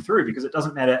that's coming through? Because it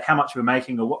doesn't matter how much we're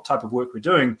making or what type of work we're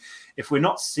doing. If we're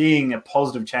not seeing a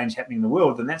positive change happening in the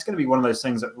world, then that's going to be one of those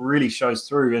things that really shows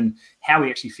through in how we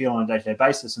actually feel on a day-to-day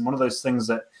basis. And one of those things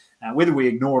that whether we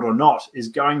ignore it or not is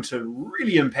going to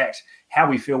really impact how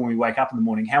we feel when we wake up in the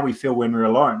morning, how we feel when we're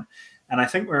alone. And I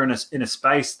think we're in a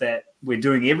space that we're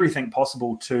doing everything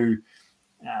possible to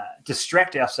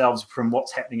distract ourselves from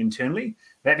what's happening internally.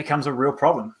 That becomes a real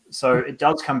problem. So it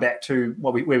does come back to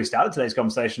where we started today's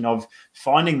conversation of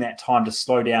finding that time to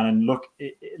slow down and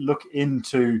look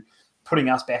into putting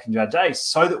us back into our day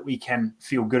so that we can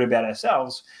feel good about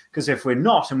ourselves. Because if we're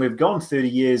not, and we've gone 30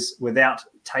 years without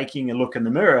taking a look in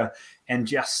the mirror and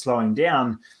just slowing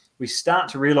down, we start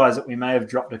to realize that we may have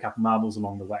dropped a couple marbles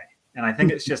along the way. And I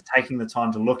think it's just taking the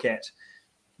time to look at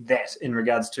that in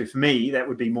regards to, for me, that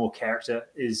would be more character,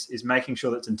 is making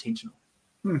sure that's intentional.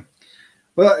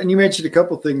 Well, and you mentioned a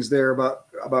couple things there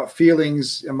about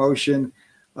feelings, emotion.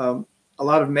 A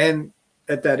lot of men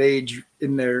at that age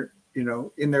in their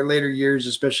later years,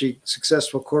 especially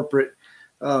successful corporate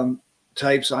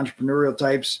types, entrepreneurial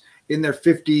types in their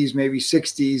 50s, maybe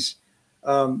 60s,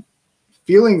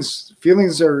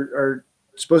 feelings are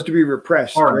supposed to be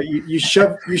repressed, right? You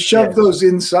shove those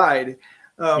inside.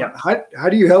 How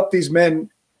do you help these men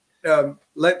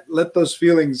let those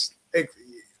feelings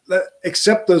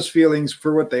accept those feelings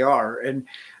for what they are? And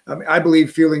I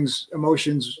believe feelings,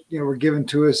 emotions, were given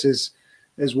to us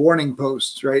as warning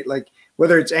posts, right? Like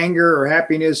whether it's anger or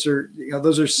happiness, or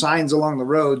those are signs along the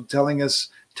road telling us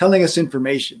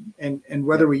information, and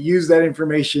whether we use that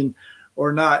information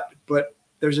or not. But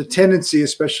there's a tendency,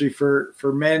 especially for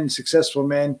men, successful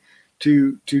men,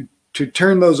 to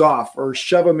turn those off or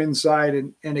shove them inside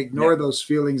and ignore those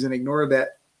feelings and ignore the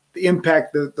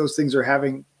impact that those things are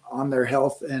having on their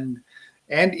health and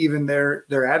even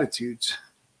their attitudes.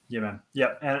 Yeah, man.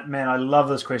 Yeah. And man, I love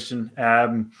this question.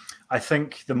 I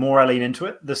think the more I lean into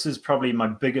it, this is probably my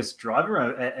biggest driver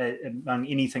among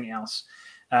anything else,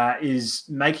 is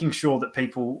making sure that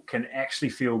people can actually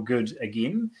feel good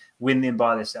again when they're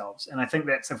by themselves. And I think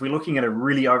that's, if we're looking at a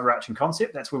really overarching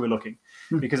concept, that's where we're looking,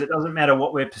 because it doesn't matter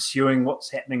what we're pursuing,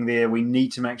 what's happening there. We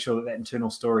need to make sure that internal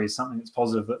story is something that's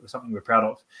positive, that something we're proud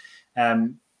of.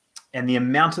 And the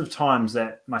amount of times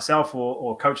that myself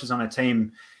or coaches on a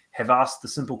team have asked the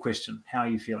simple question, how are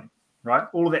you feeling? Right?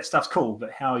 All of that stuff's cool,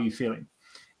 but how are you feeling?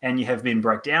 And you have been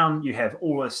broke down, you have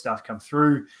all this stuff come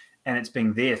through, and it's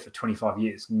been there for 25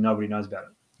 years. Nobody knows about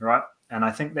it, right? And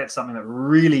I think that's something that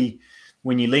really,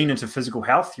 when you lean into physical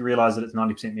health, you realize that it's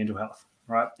 90% mental health,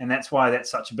 right? And that's why that's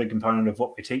such a big component of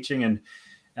what we're teaching, and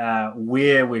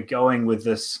where we're going with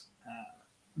this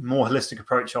more holistic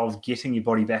approach of getting your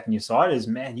body back on your side is,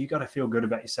 man, you got to feel good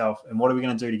about yourself. And what are we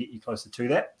going to do to get you closer to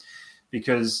that?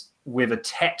 Because we've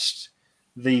attached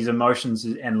these emotions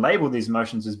and labeled these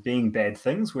emotions as being bad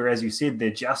things, where, as you said,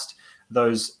 they're just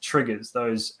those triggers,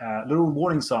 those little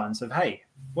warning signs of, hey,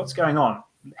 what's going on?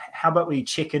 How about we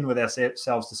check in with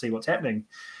ourselves to see what's happening?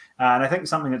 And I think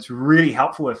something that's really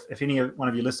helpful, if any one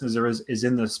of your listeners is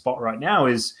in this spot right now,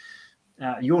 is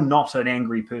you're not an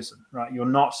angry person, right? You're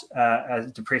not a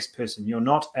depressed person. You're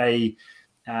not a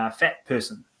fat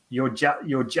person. You're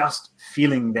just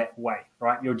feeling that way,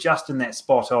 right? You're just in that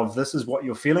spot of, this is what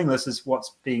you're feeling. This is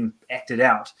what's being acted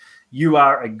out. You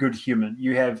are a good human.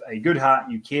 You have a good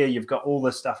heart. You care. You've got all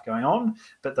this stuff going on,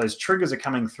 but those triggers are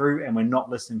coming through and we're not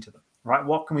listening to them, right?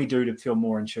 What can we do to feel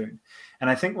more in tune? And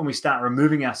I think when we start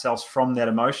removing ourselves from that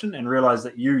emotion and realize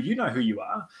that you know who you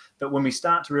are, but when we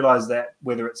start to realize that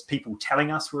whether it's people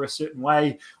telling us we're a certain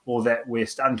way, or that we're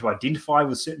starting to identify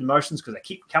with certain emotions because they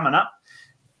keep coming up,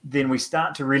 then we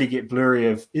start to really get blurry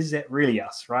of, is that really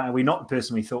us, right? Are we not the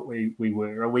person we thought we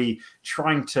were? Are we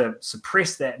trying to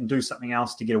suppress that and do something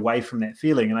else to get away from that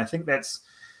feeling? And I think that's,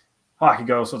 I could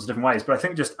go all sorts of different ways, but I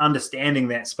think just understanding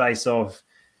that space of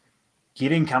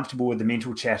getting comfortable with the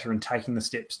mental chatter and taking the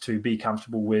steps to be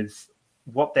comfortable with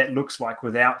what that looks like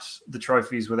without the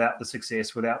trophies, without the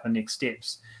success, without the next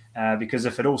steps. Because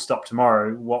if it all stopped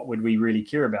tomorrow, what would we really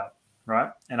care about,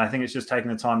 right? And I think it's just taking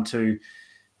the time to,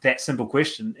 that simple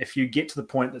question. If you get to the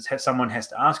point that someone has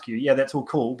to ask you, yeah, that's all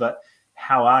cool, but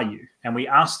how are you? And we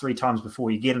ask 3 times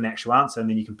before you get an actual answer, and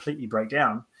then you completely break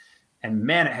down. And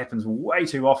man, it happens way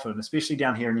too often, especially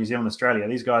down here in New Zealand, Australia.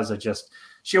 These guys are just,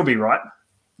 she'll be right.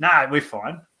 Nah, we're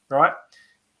fine, right?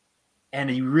 And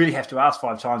you really have to ask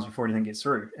 5 times before anything gets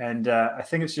through. And I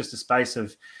think it's just a space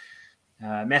of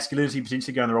masculinity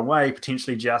potentially going the wrong way,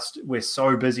 potentially just we're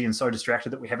so busy and so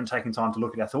distracted that we haven't taken time to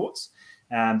look at our thoughts.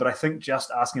 But I think just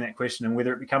asking that question, and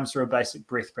whether it becomes through a basic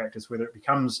breath practice, whether it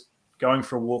becomes going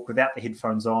for a walk without the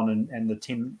headphones on and the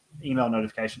 10 email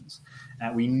notifications,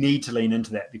 we need to lean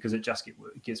into that, because it just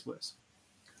gets worse.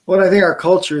 Well, I think our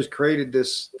culture has created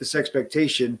this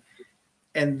expectation,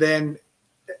 and then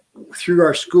through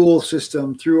our school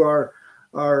system, through our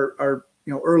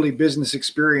early business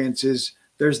experiences,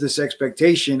 there's this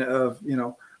expectation of,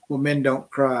 well, men don't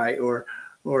cry, or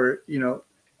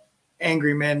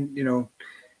angry men,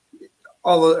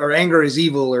 or anger is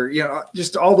evil, or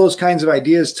just all those kinds of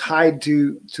ideas tied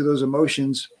to those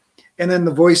emotions. And then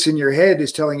the voice in your head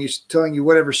is telling you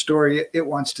whatever story it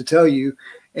wants to tell you,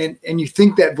 and you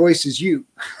think that voice is you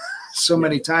so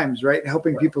many times, right?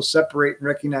 Helping people separate and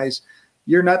recognize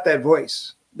you're not that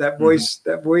voice. That voice,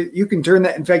 you can turn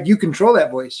that. In fact, you control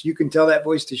that voice. You can tell that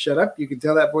voice to shut up. You can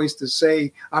tell that voice to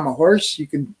say, I'm a horse. You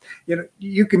can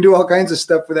do all kinds of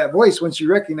stuff with that voice once you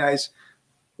recognize,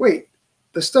 wait,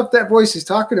 the stuff that voice is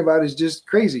talking about is just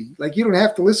crazy. Like, you don't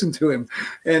have to listen to him,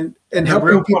 and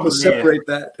helping people separate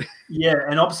that. Yeah.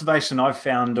 An observation I've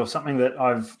found, or something that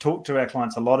I've talked to our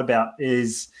clients a lot about,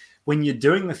 is when you're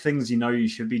doing the things you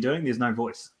should be doing, there's no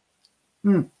voice.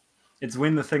 It's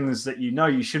when the things that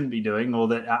you shouldn't be doing or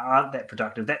that aren't that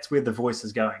productive, that's where the voice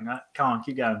is going. Right? Come on,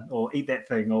 keep going, or eat that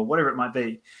thing, or whatever it might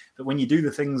be. But when you do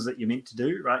the things that you're meant to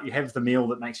do, right? You have the meal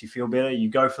that makes you feel better. You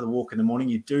go for the walk in the morning.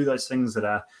 You do those things that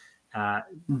are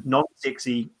not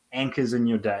sexy anchors in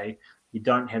your day. You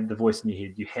don't have the voice in your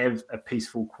head. You have a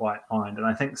peaceful, quiet mind. And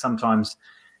I think sometimes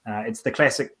it's the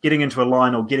classic getting into a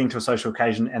line or getting to a social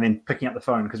occasion and then picking up the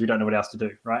phone because we don't know what else to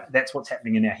do, right? That's what's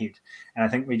happening in our head. And I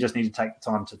think we just need to take the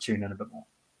time to tune in a bit more.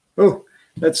 Oh,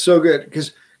 that's so good.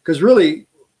 Because really,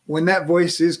 when that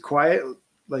voice is quiet,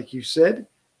 like you said,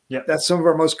 that's some of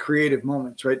our most creative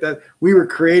moments, right? That we were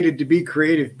created to be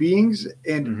creative beings,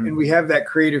 and we have that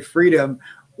creative freedom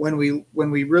when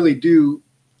we really do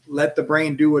let the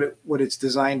brain do what it's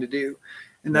designed to do.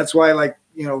 And that's why, like,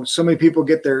 so many people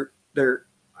get their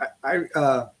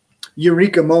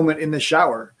eureka moment in the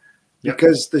shower,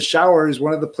 because the shower is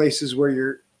one of the places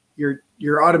where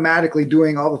you're automatically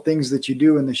doing all the things that you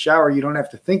do in the shower. You don't have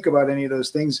to think about any of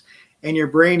those things, and your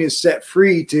brain is set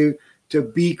free to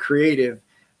be creative.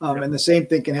 And the same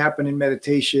thing can happen in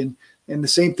meditation, and the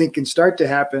same thing can start to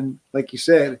happen, like you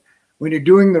said, when you're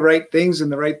doing the right things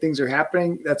and the right things are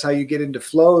happening. That's how you get into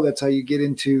flow. That's how you get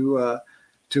into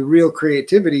to real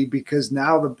creativity, because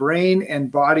now the brain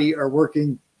and body are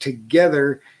working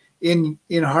together in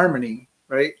harmony,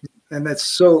 right? And that's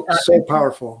so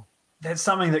powerful. That's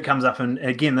something that comes up, and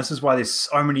again, this is why there's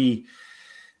so many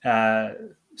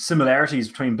similarities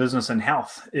between business and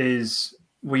health. Is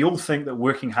we all think that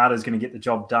working harder is going to get the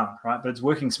job done, right? But it's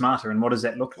working smarter. And what does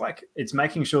that look like? It's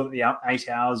making sure that the 8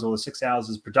 hours or the 6 hours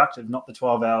is productive, not the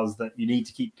 12 hours that you need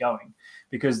to keep going.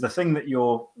 Because the thing that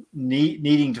you're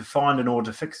needing to find in order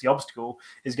to fix the obstacle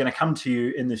is going to come to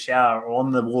you in the shower or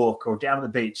on the walk or down at the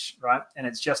beach, right? And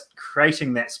it's just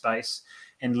creating that space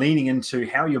and leaning into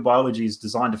how your biology is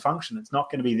designed to function. It's not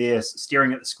going to be there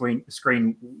staring at the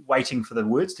screen waiting for the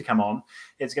words to come on.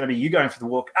 It's going to be you going for the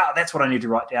walk. That's what I need to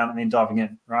write down, and then diving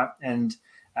in, right? And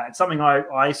it's something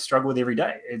I struggle with every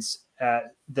day. It's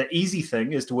the easy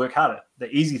thing is to work harder. The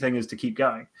easy thing is to keep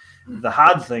going. The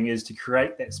hard thing is to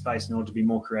create that space in order to be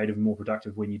more creative and more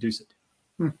productive when you do sit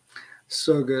down.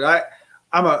 So good.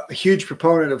 I'm a huge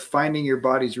proponent of finding your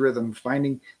body's rhythm,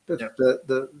 finding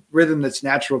the rhythm that's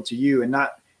natural to you, and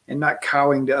not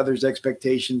cowing to others'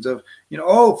 expectations of,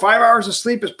 5 hours of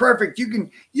sleep is perfect. You can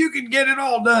get it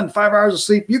all done. 5 hours of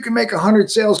sleep. You can make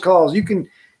 100 sales calls. You can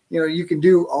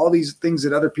do all these things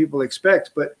that other people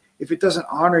expect. But if it doesn't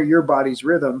honor your body's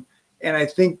rhythm, and I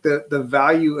think the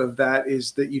value of that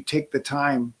is that you take the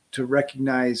time to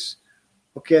recognize,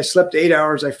 okay, I slept 8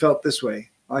 hours. I felt this way.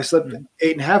 I slept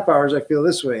 8.5 hours. I feel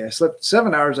this way. I slept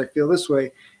 7 hours. I feel this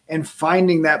way. And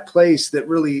finding that place that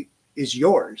really is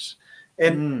yours,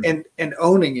 and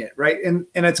owning it. Right. And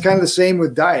it's kind of the same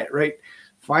with diet, right?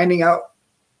 Finding out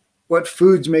what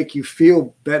foods make you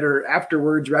feel better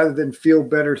afterwards, rather than feel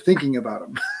better thinking about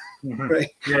them. Right.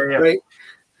 Yeah. Right.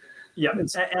 Yeah.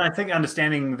 And I think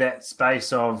understanding that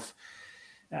space of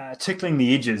tickling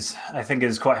the edges, I think,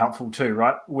 is quite helpful too,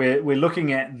 right? We're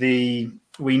looking at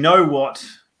we know what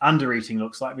undereating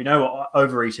looks like. We know what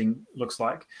overeating looks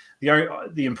like.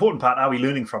 The important part, are we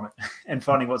learning from it and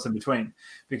finding what's in between?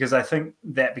 Because I think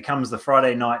that becomes the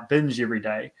Friday night binge every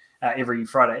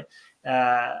Friday,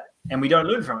 and we don't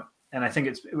learn from it. And I think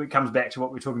it comes back to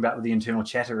what we're talking about with the internal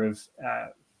chatter of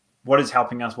what is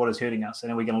helping us, what is hurting us,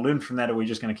 and are we going to learn from that, or are we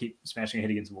just going to keep smashing our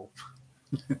head against the wall?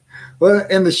 Well,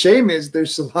 and the shame is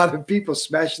there's a lot of people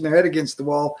smashing their head against the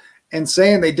wall and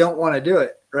saying they don't want to do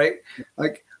it, right?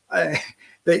 Like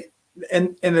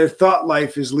and their thought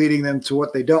life is leading them to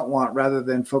what they don't want, rather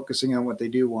than focusing on what they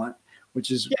do want,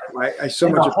 which is why I so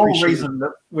much appreciate. The whole reason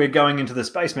that we're going into the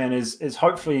space, man, is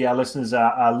hopefully our listeners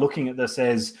are looking at this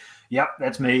as, yep,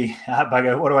 that's me,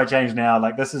 bugger, what do I change now?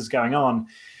 Like, this is going on.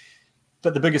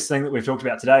 But the biggest thing that we've talked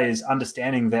about today is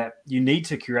understanding that you need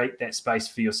to create that space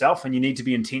for yourself, and you need to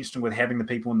be intentional with having the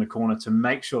people in the corner to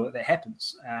make sure that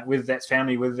happens, whether that's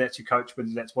family, whether that's your coach, whether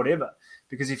that's whatever.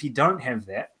 Because if you don't have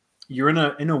that, you're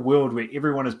in a world where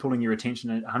everyone is pulling your attention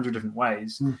in 100 different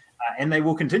ways, and they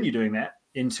will continue doing that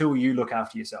until you look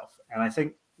after yourself. And I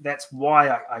think that's why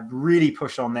I really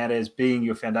push on that as being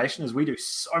your foundation, as we do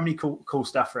so many cool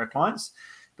stuff for our clients.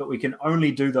 but we can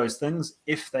only do those things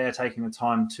if they are taking the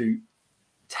time to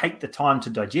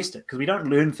digest it, because we don't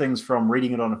learn things from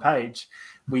reading it on a page.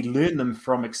 We learn them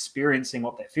from experiencing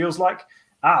what that feels like.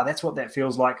 That's what that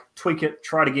feels like. Tweak it,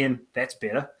 try it again. That's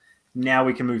better. Now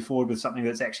we can move forward with something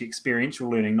that's actually experiential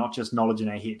learning, not just knowledge in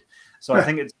our head. So I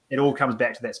think it all comes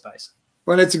back to that space.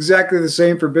 Well, it's exactly the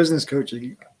same for business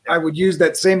coaching. I would use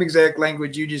that same exact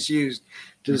language you just used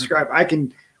to describe.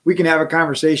 We can have a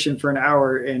conversation for an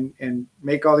hour and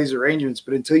make all these arrangements,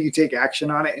 but until you take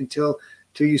action on it, until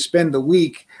you spend the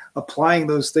week applying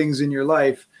those things in your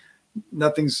life,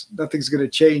 nothing's going to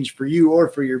change for you or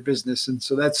for your business. And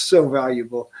so that's so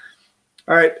valuable.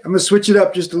 All right, I'm going to switch it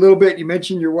up just a little bit. You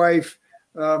mentioned your wife.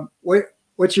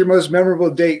 What's your most memorable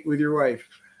date with your wife?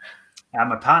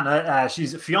 My partner,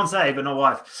 she's a fiance, but not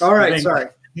wife. All right, sorry.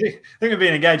 I think we've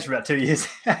been engaged for about 2 years.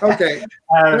 Okay,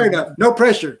 fair enough. No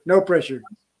pressure.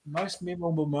 Most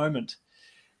memorable moment.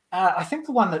 I think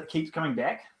the one that keeps coming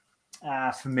back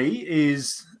for me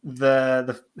is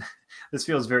this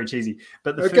feels very cheesy,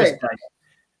 but the first date.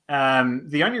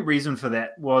 The only reason for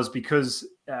that was because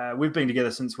we've been together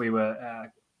since we were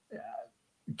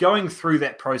going through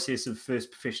that process of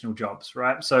first professional jobs,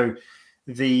 right? So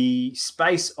the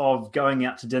space of going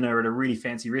out to dinner at a really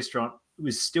fancy restaurant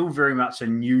was still very much a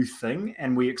new thing,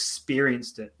 and we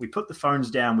experienced it. We put the phones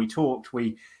down, we talked,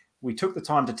 we took the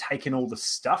time to take in all the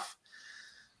stuff.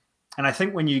 And I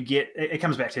think when you it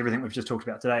comes back to everything we've just talked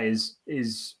about today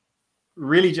is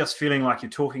really just feeling like you're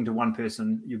talking to one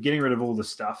person, you're getting rid of all the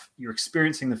stuff, you're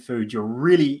experiencing the food, you're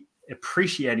really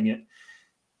appreciating it.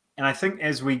 And I think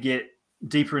as we get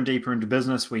deeper and deeper into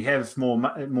business, we have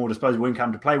more disposable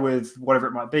income to play with, whatever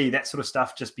it might be, that sort of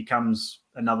stuff just becomes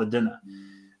another dinner.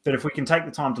 But if we can take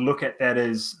the time to look at that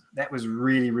as that was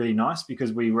really, really nice,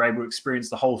 because we were able to experience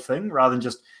the whole thing rather than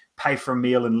just pay for a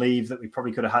meal and leave that we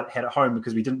probably could have had at home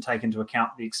because we didn't take into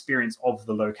account the experience of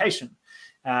the location.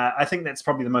 I think that's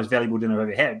probably the most valuable dinner I've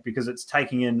ever had, because it's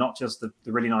taking in not just the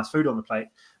really nice food on the plate,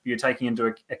 but you're taking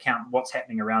into account what's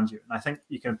happening around you. And I think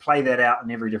you can play that out in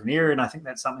every different area. And I think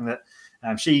that's something that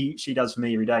she does for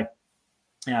me every day,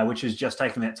 which is just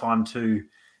taking that time to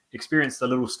experience the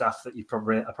little stuff that you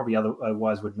probably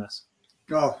otherwise would miss.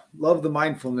 Oh, love the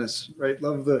mindfulness, right?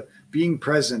 Love the being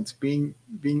present, being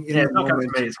in the it's not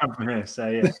moment. Come from me, it's come from her. So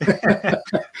yeah.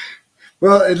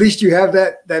 Well, at least you have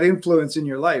that influence in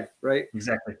your life, right?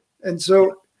 Exactly. And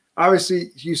so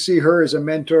obviously you see her as a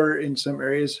mentor in some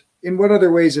areas. In what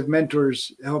other ways have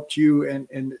mentors helped you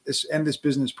and this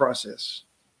business process?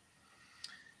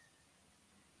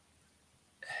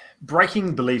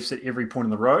 Breaking beliefs at every point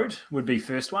in the road would be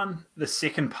first one. The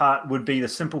second part would be the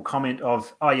simple comment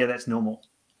of, oh yeah, that's normal.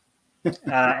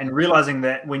 And realizing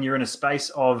that when you're in a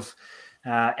space of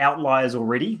outliers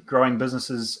already, growing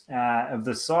businesses of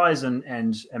this size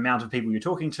and amount of people you're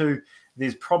talking to,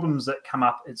 there's problems that come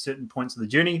up at certain points of the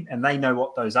journey, and they know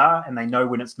what those are, and they know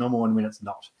when it's normal and when it's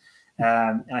not.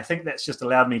 And I think that's just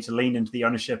allowed me to lean into the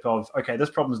ownership of, okay, this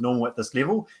problem is normal at this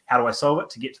level. How do I solve it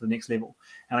to get to the next level?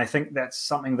 And I think that's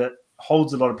something that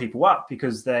holds a lot of people up,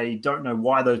 because they don't know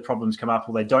why those problems come up,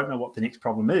 or they don't know what the next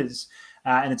problem is.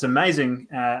 And it's amazing.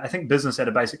 I think business at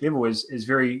a basic level is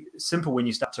very simple when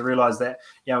you start to realize that,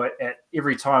 at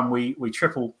every time we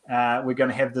triple, we're going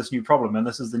to have this new problem, and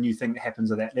this is the new thing that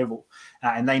happens at that level.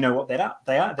 And they know what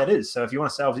that is. So if you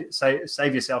want to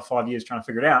save yourself 5 years trying to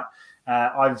figure it out,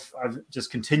 I've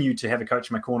just continued to have a coach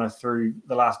in my corner through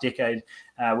the last decade,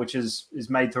 which is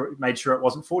made sure it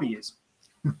wasn't 40 years.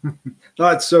 No,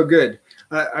 it's so good.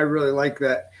 I really like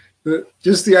that.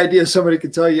 Just the idea somebody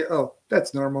could tell you, oh,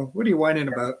 that's normal. What are you whining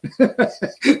about?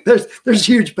 There's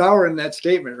huge power in that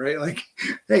statement, right? Like,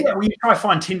 hey, you try to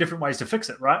find 10 different ways to fix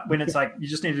it, right? When it's like, you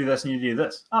just need to do this and you need to do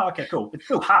this. Oh, okay, cool. It's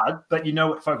still hard, but you know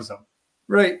what to focus on.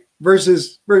 Right.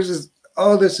 Versus,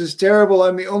 oh, this is terrible.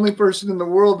 I'm the only person in the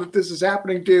world that this is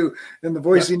happening to. And the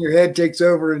voice in your head takes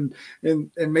over and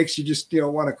makes you just,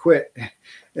 want to quit.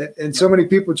 And so many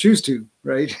people choose to,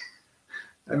 right?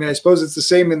 I mean, I suppose it's the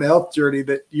same in the health journey,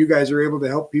 that you guys are able to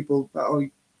help people. Oh,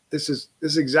 this is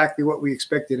exactly what we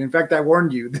expected. In fact, I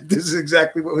warned you that this is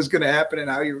exactly what was going to happen and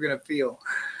how you were going to feel.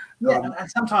 Yeah, and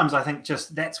sometimes I think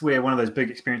just that's where one of those big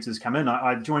experiences come in.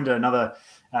 I joined another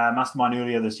mastermind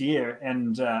earlier this year,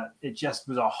 and it just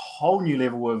was a whole new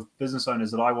level of business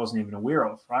owners that I wasn't even aware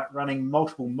of, right? Running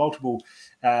multiple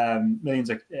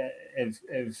millions of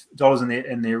dollars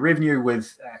in their revenue,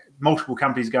 with multiple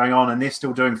companies going on, and they're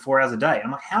still doing 4 hours a day.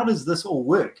 I'm like, how does this all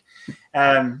work?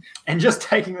 And just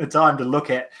taking the time to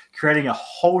look at creating a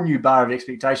whole new bar of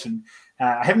expectation.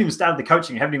 I haven't even started the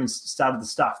coaching. I haven't even started the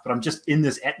stuff, but I'm just in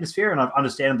this atmosphere, and I've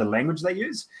understood the language they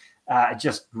use. It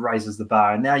just raises the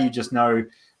bar. And now you just know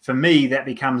for me, that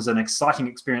becomes an exciting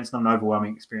experience, not an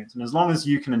overwhelming experience. And as long as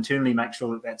you can internally make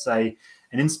sure that that's an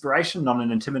inspiration, not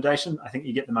an intimidation, I think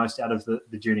you get the most out of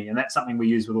the journey. And that's something we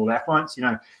use with all our clients.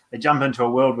 They jump into a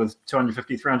world with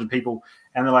 250, 300 people,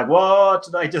 and they're like, what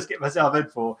did I just get myself in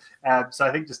for? So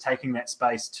I think just taking that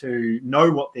space to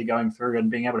know what they're going through and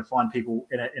being able to find people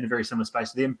in a very similar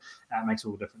space to them makes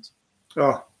all the difference.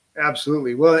 Oh,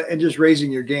 absolutely. Well, and just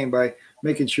raising your game by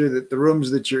making sure that the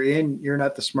rooms that you're in, you're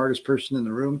not the smartest person in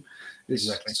the room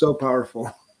is so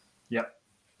powerful. Yep.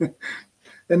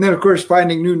 And then, of course,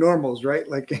 finding new normals, right?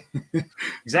 Like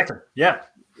exactly. Yeah.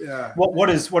 Yeah. What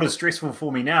is stressful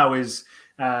for me now is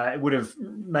it would have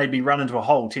made me run into a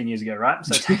hole 10 years ago, right?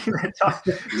 So taking that time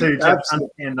to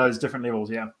understand those different levels.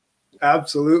 Yeah.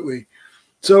 Absolutely.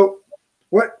 So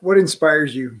what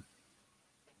inspires you?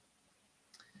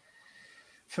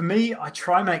 For me, I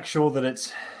try and make sure that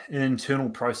it's an internal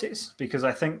process, because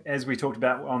I think, as we talked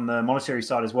about on the monetary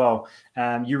side as well,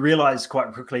 you realize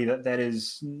quite quickly that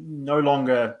is no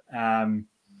longer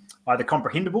either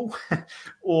comprehensible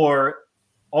or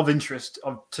of interest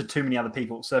to too many other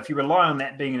people. So if you rely on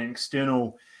that being an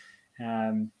external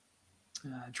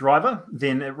driver,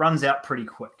 then it runs out pretty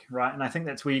quick, right? And I think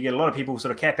that's where you get a lot of people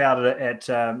sort of cap out at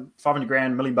 500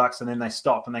 grand, $1 million, and then they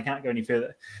stop and they can't go any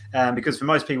further. Because for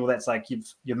most people, that's like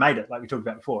you've made it, like we talked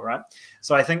about before, right?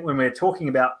 So I think when we're talking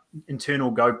about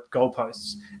internal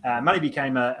goalposts, money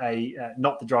became a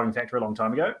not the driving factor a long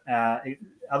time ago.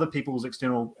 Other people's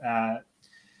external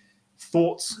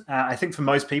thoughts, I think for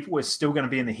most people, are still going to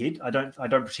be in the head. I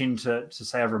don't pretend to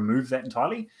say I've removed that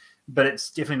entirely, but it's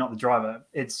definitely not the driver.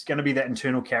 It's going to be that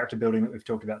internal character building that we've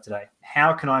talked about today.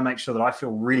 How can I make sure that I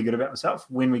feel really good about myself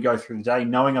when we go through the day,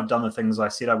 knowing I've done the things I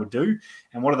said I would do?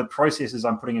 And what are the processes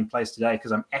I'm putting in place today?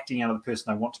 Because I'm acting out of the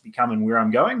person I want to become and where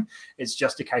I'm going. It's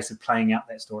just a case of playing out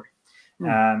that story.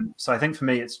 So I think for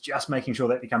me, it's just making sure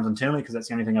that becomes internally, because that's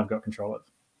the only thing I've got control of.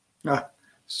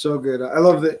 So good. I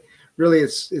love that. Really,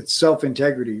 it's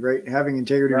self-integrity, right? Having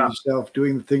integrity with yourself,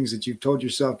 doing the things that you've told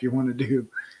yourself you want to do.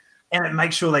 And it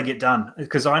makes sure they get done,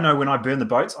 because I know when I burn the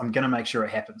boats, I'm going to make sure it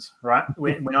happens, right?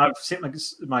 When I've set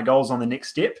my goals on the next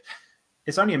step,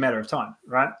 it's only a matter of time,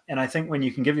 right? And I think when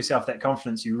you can give yourself that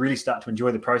confidence, you really start to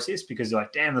enjoy the process, because you're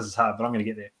like, damn, this is hard, but I'm going to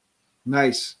get there.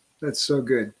 Nice. That's so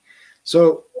good.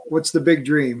 So what's the big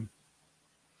dream?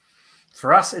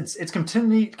 For us, it's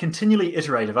continually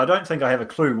iterative. I don't think I have a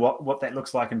clue what that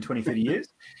looks like in 20, 30 years.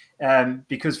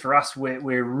 Because for us,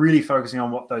 we're really focusing on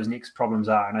what those next problems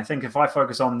are. And I think if I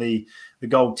focus on the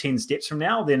goal 10 steps from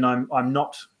now, then I'm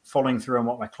not following through on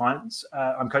what my clients,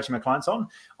 I'm coaching my clients on.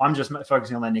 I'm just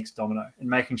focusing on that next domino and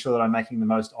making sure that I'm making the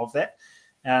most of that.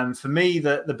 For me,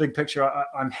 the big picture,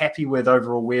 I'm happy with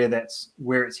overall where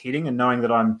it's heading, and knowing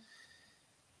that I'm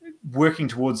working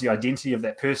towards the identity of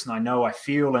that person I know, I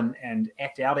feel, and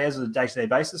act out as a day-to-day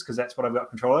basis, because that's what I've got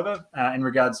control over. In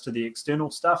regards to the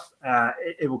external stuff,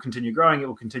 it will continue growing, it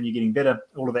will continue getting better,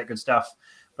 all of that good stuff.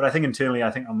 But I think internally,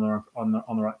 I think I'm on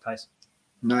the right pace.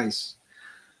 Nice.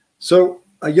 So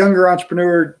a younger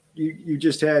entrepreneur, you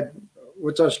just had,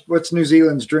 what's New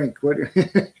Zealand's drink? What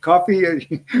coffee?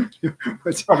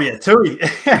 What's probably a tui.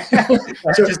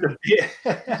 That's just a beer.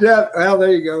 Yeah, well,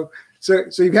 there you go. So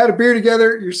you've had a beer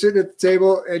together, you're sitting at the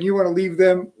table, and you want to leave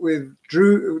them with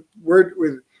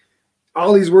with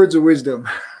all these words of wisdom.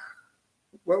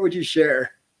 What would you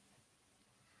share?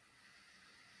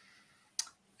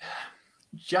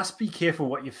 Just be careful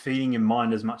what you're feeding your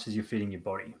mind as much as you're feeding your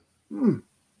body.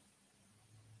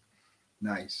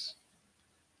 Nice.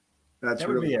 That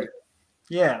really good.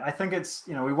 Yeah, I think it's,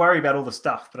 we worry about all the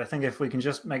stuff, but I think if we can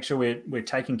just make sure we're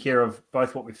taking care of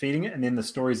both what we're feeding it and then the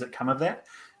stories that come of that,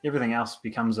 everything else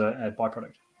becomes a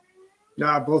byproduct.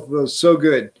 Both of those so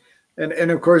good.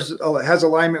 And of course, it has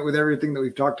alignment with everything that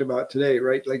we've talked about today,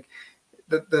 right? Like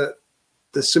the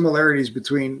similarities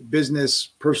between business,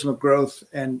 personal growth,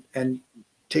 and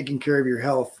taking care of your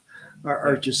health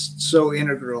are just so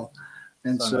integral.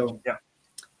 And so yeah.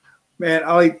 Man,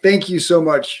 Ali, thank you so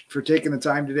much for taking the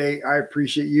time today. I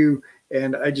appreciate you,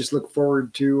 and I just look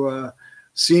forward to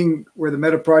seeing where the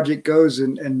Meta Project goes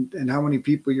and how many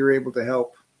people you're able to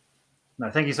help. No,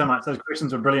 thank you so much. Those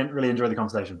questions were brilliant. Really enjoyed the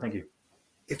conversation. Thank you.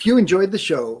 If you enjoyed the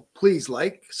show, please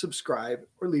like, subscribe,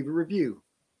 or leave a review.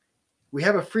 We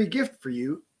have a free gift for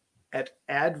you at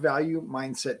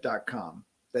addvaluemindset.com.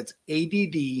 That's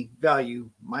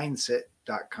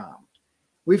addvaluemindset.com.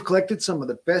 We've collected some of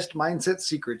the best mindset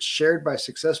secrets shared by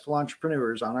successful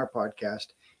entrepreneurs on our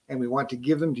podcast, and we want to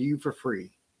give them to you for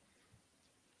free.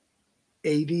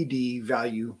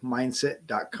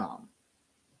 addvaluemindset.com.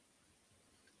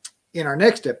 In our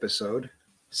next episode,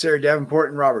 Sarah Davenport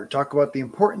and Robert talk about the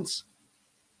importance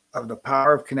of the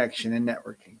power of connection and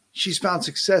networking. She's found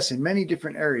success in many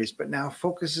different areas, but now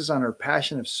focuses on her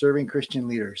passion of serving Christian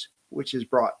leaders, which has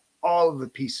brought all of the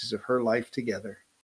pieces of her life together.